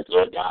Jesus,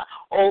 Lord God.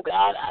 Oh,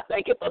 God, I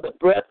thank you for the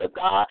breath of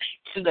God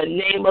in the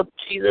name of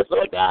Jesus,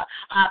 Lord God.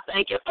 I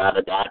thank you,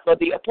 Father God, for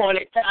the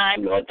appointed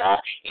time, Lord God,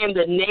 in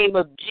the name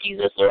of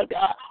Jesus, Lord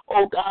God.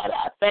 Oh, God,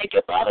 I thank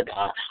you, Father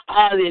God.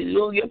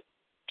 Hallelujah.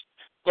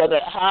 For the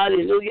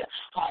hallelujah,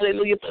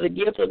 for the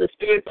gifts of the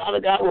Spirit, Father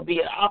God, will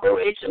be in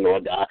operation,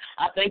 Lord God.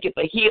 I thank you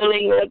for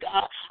healing, Lord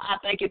God. I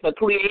thank you for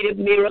creative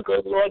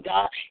miracles, Lord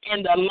God,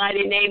 in the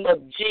mighty name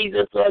of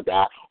Jesus, Lord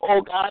God.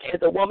 Oh, God,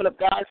 as a woman of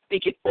God,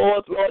 speak it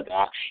forth, Lord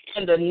God,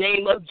 in the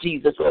name of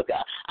Jesus, Lord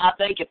God. I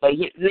thank you for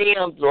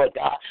limbs, Lord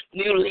God,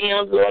 new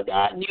limbs, Lord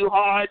God, new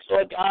hearts,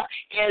 Lord God,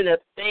 in the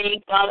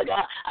thing, Father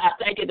God. I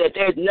thank you that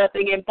there's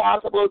nothing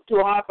impossible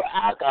too hard for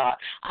our God.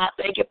 I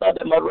thank you for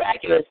the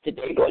miraculous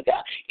today, Lord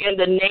God, in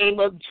the name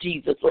of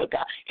Jesus, Lord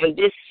God, in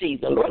this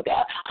season, Lord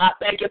God. I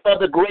thank you for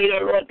the greater,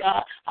 Lord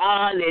God.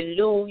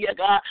 Hallelujah,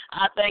 God.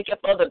 I thank you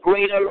for the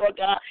greater, Lord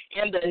God,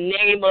 in the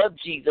name of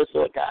Jesus,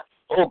 Lord God.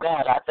 Oh,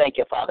 God, I thank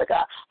you, Father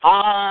God.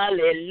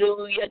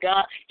 Hallelujah,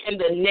 God, in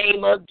the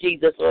name of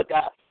Jesus, Lord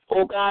God.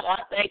 Oh, God, I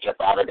thank you,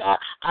 Father God.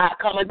 I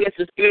come against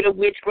the spirit of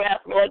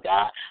witchcraft, Lord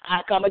God.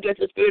 I come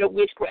against the spirit of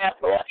witchcraft,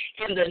 Lord,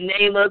 in the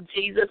name of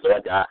Jesus,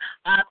 Lord God.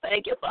 I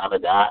thank you, Father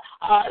God.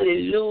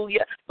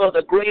 Hallelujah, for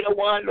the greater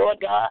one, Lord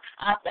God.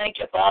 I thank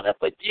you, Father,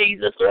 for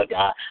Jesus, Lord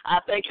God. I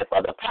thank you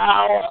for the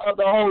power of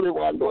the Holy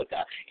One, Lord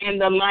God, in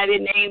the mighty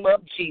name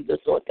of Jesus,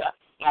 Lord God.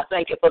 I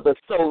thank you for the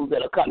souls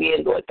that are coming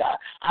in, Lord God.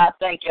 I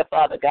thank you,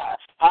 Father God.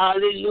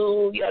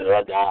 Hallelujah,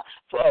 Lord God,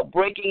 for a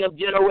breaking of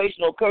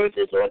generational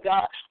curses, Lord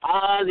God.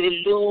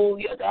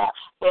 Hallelujah, God,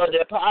 for the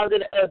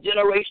deposit of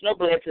generational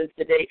blessings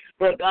today,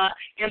 Lord God.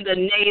 In the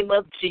name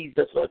of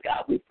Jesus, Lord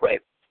God, we pray.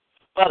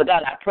 Father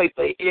God, I pray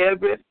for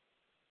every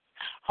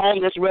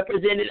home that's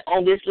represented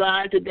on this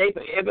line today,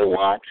 for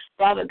everyone,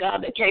 Father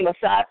God, that came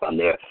aside from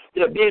their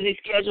busy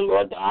schedule,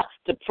 Lord God,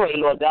 to pray,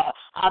 Lord God.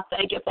 I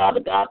thank you, Father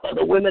God, for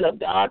the women of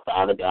God,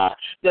 Father God,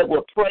 that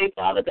will pray,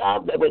 Father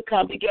God, that will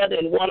come together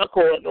in one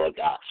accord, Lord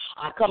God.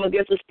 I come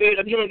against the spirit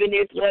of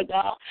heaviness, Lord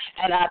God,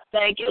 and I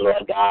thank you,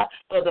 Lord God,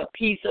 for the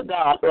peace of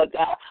God, Lord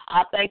God.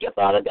 I thank you,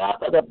 Father God,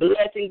 for the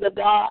blessings of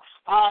God,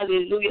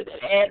 hallelujah,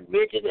 that add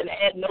riches and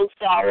add no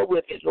sorrow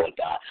with it, Lord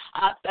God.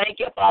 I thank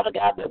you, Father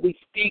God, that we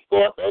speak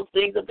forth those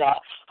things of God.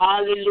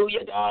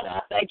 Hallelujah, God.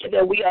 I thank you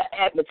that we are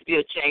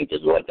atmosphere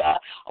changers, Lord God.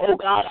 Oh,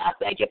 God, I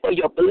thank you for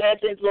your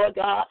blessings, Lord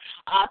God.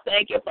 I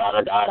thank you,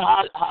 Father God.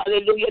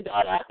 Hallelujah,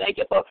 God. I thank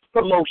you for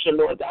promotion,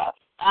 Lord God.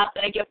 I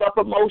thank you for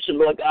promotion,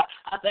 Lord God.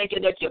 I thank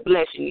you that you're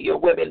blessing your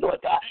women, Lord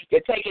God.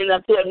 You're taking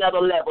them to another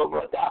level,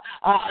 Lord God.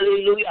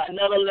 Hallelujah,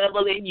 another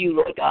level in you,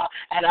 Lord God.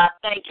 And I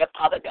thank you,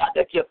 Father God,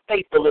 that you're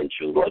faithful and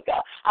true, Lord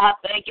God. I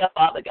thank you,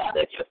 Father God,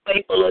 that you're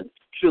faithful and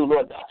true,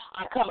 Lord God.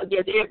 I come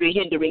against every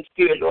hindering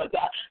spirit, Lord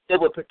God, that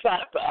would try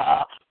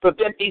to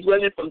prevent these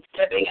women from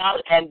stepping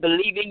out and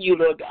believing you,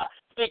 Lord God.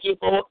 Speaking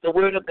forth the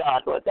word of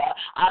God, Lord God.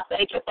 I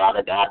thank you,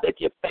 Father God, that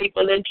you're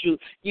faithful and true.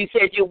 You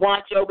said you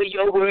watch over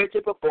your word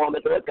to perform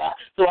it, Lord God.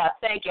 So I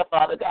thank you,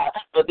 Father God,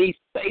 for these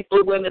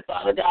faithful women,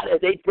 Father God, as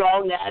they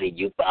draw nigh to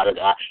you, Father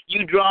God.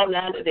 You draw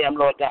nigh to them,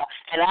 Lord God.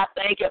 And I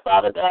thank you,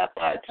 Father God,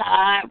 for a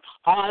time,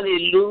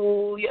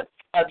 hallelujah,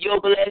 of your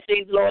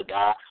blessings, Lord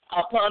God,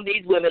 upon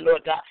these women,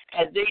 Lord God,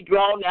 as they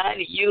draw nigh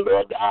to you,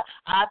 Lord God.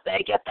 I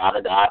thank you,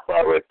 Father God,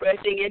 for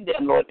refreshing in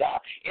them, Lord God,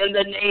 in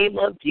the name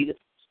of Jesus.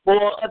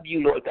 More of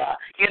you, Lord God,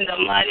 in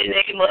the mighty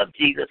name of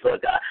Jesus,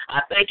 Lord God. I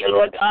thank you,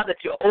 Lord God, that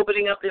you're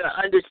opening up their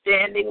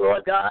understanding,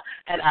 Lord God,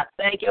 and I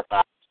thank you,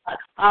 Father God,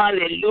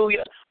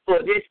 hallelujah, for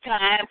this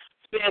time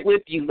spent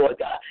with you, Lord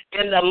God,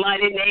 in the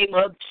mighty name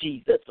of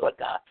Jesus, Lord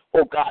God.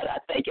 Oh, God, I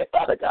thank you,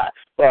 Father God,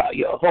 for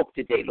your hope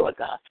today, Lord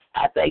God.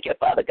 I thank you,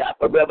 Father God,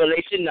 for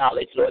revelation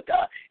knowledge, Lord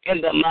God, in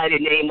the mighty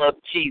name of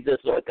Jesus,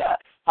 Lord God.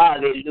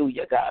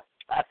 Hallelujah, God.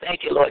 I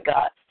thank you, Lord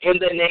God, in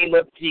the name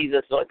of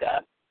Jesus, Lord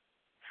God.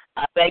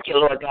 I thank you,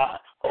 Lord God.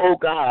 Oh,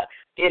 God,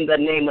 in the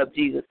name of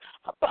Jesus.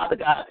 Father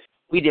God,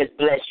 we just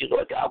bless you,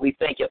 Lord God. We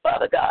thank you,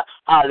 Father God.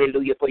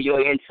 Hallelujah, for your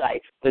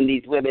insight from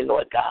these women,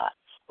 Lord God.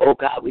 Oh,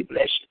 God, we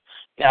bless you.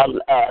 Now,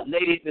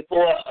 ladies,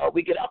 before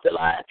we get off the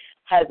line,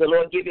 has the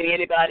Lord given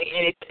anybody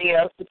anything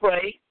else to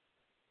pray?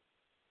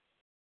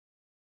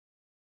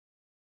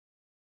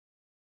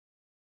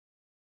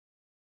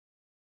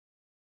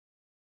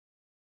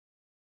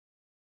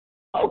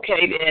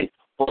 Okay, then.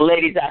 Well,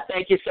 ladies, I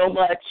thank you so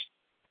much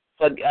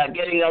for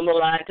getting on the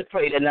line to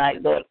pray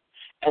tonight, Lord.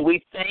 And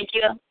we thank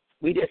you.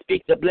 We just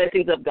speak the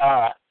blessings of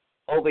God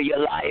over your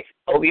life,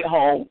 over your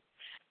home.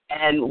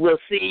 And we'll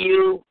see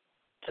you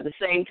at the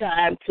same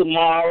time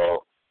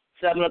tomorrow,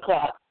 7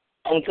 o'clock,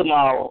 on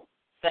tomorrow.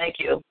 Thank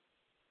you.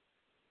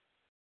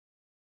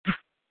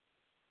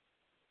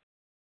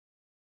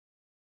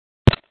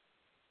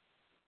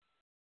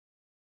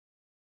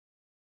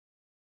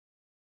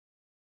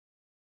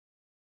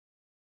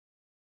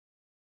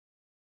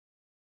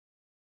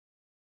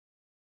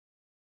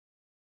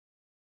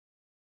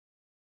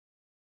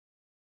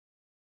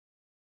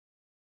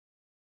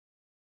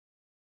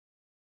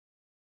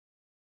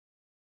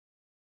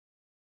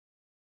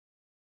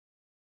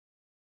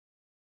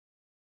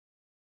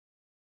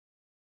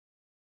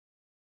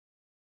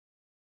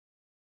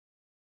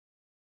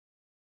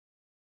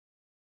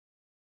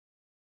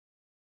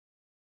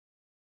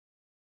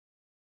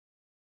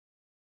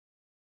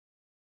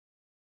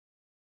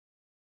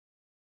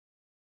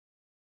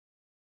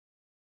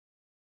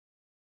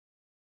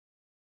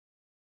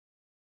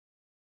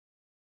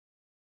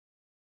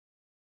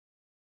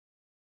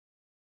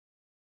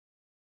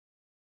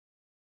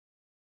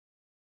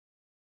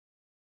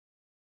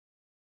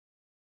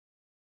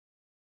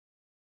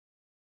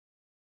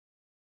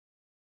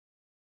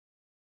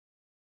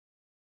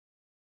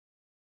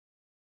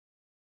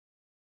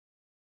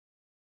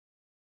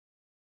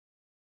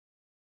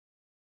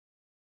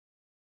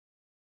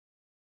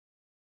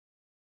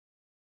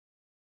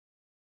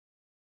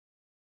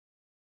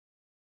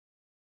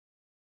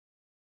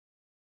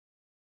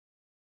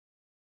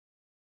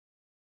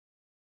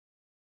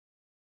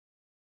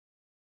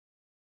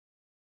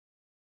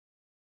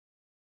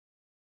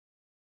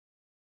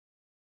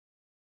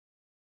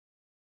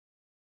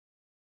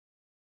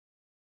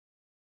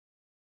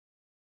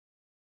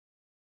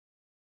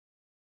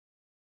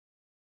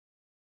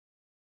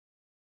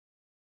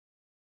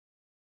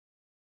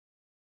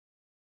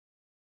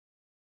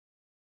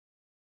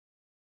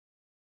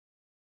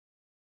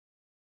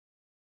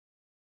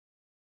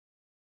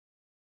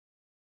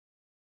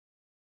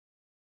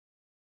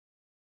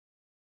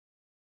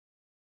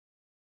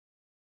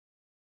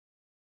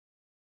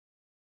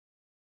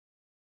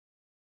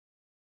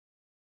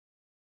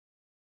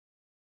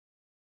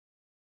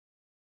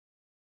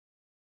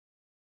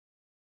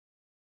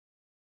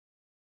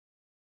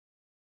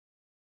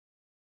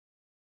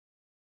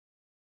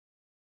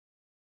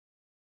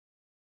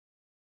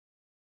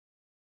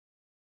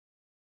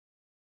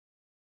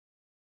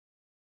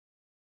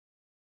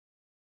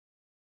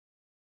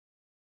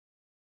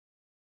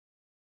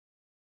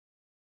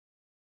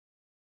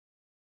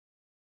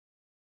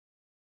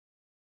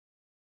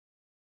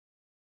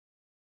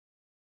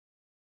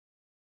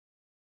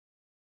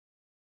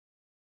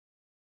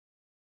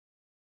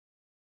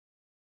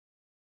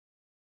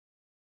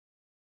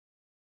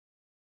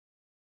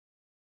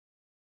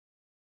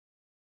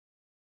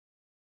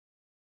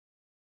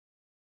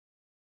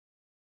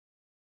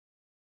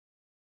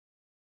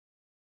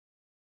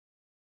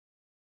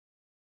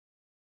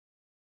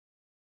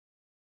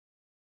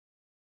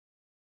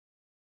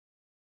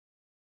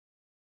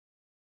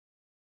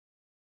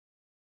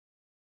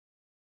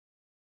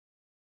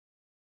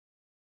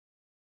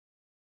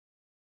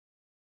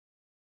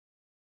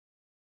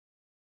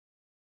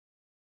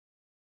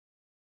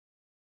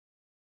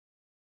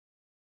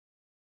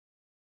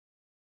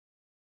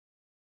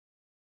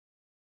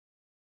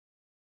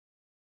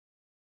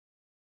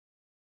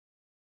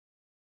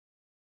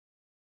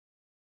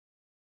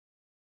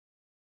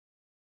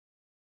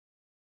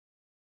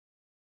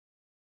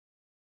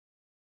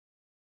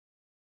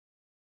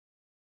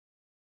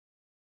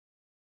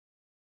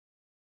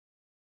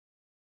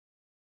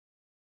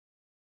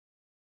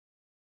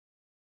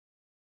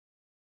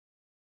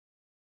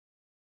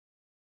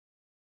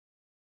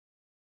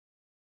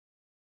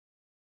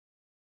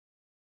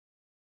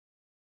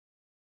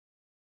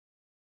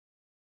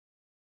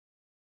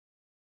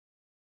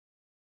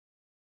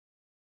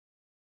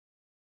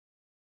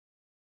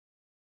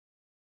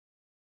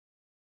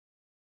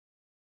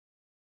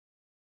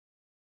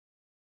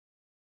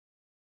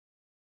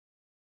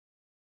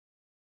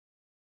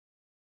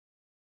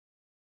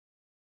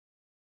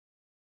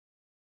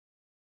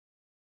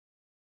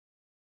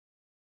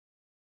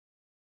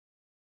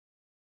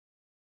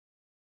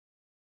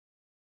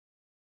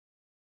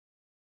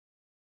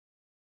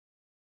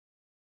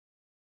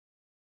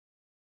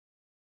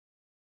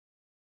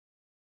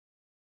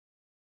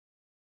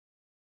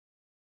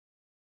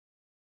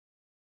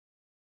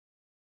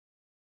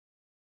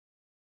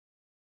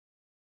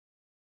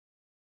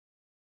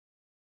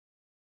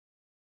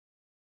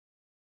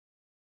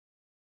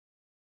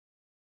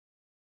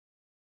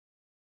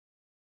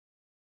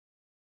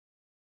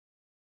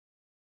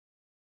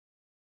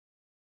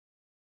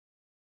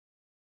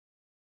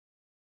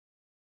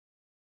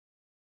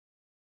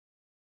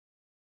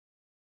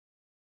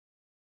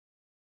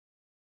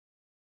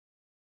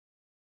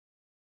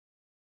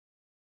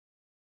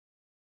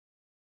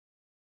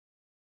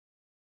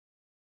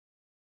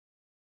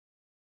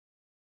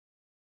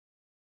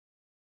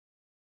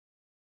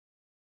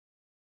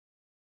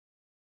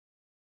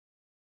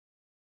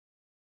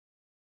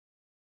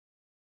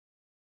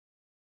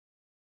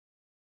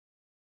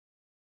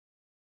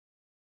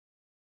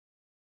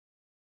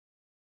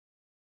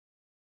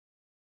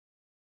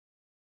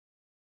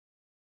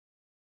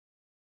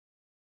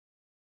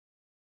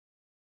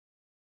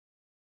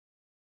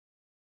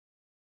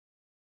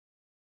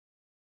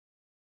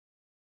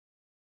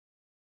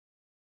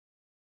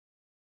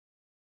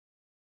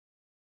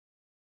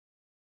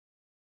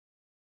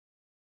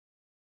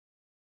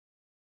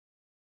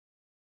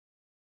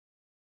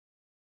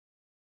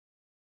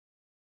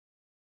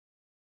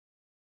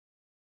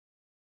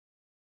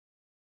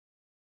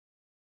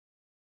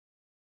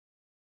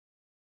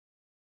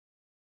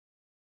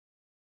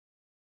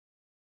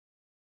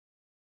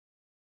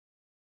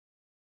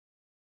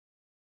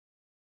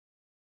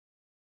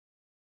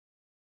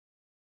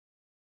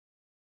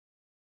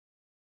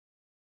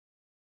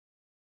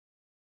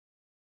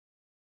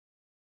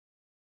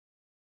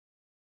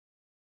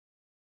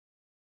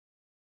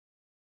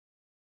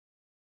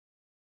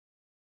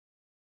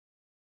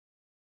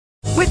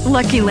 With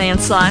Lucky Land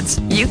Slots,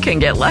 you can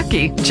get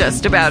lucky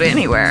just about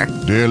anywhere.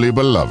 Dearly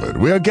beloved,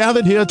 we are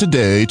gathered here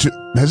today to...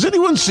 Has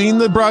anyone seen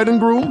the bride and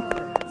groom?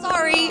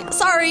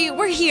 Sorry,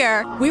 we're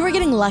here. We were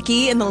getting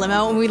lucky in the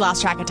limo and we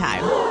lost track of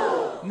time.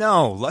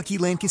 No, Lucky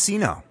Land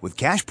Casino, with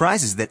cash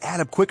prizes that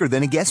add up quicker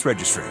than a guest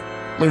registry.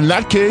 In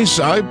that case,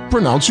 I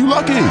pronounce you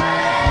lucky.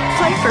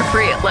 Play for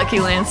free at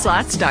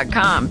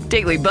LuckyLandSlots.com.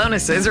 Daily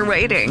bonuses are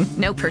waiting.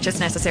 No purchase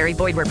necessary.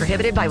 Void where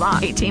prohibited by law.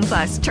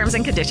 18+. Terms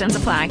and conditions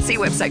apply. See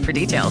website for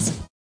details.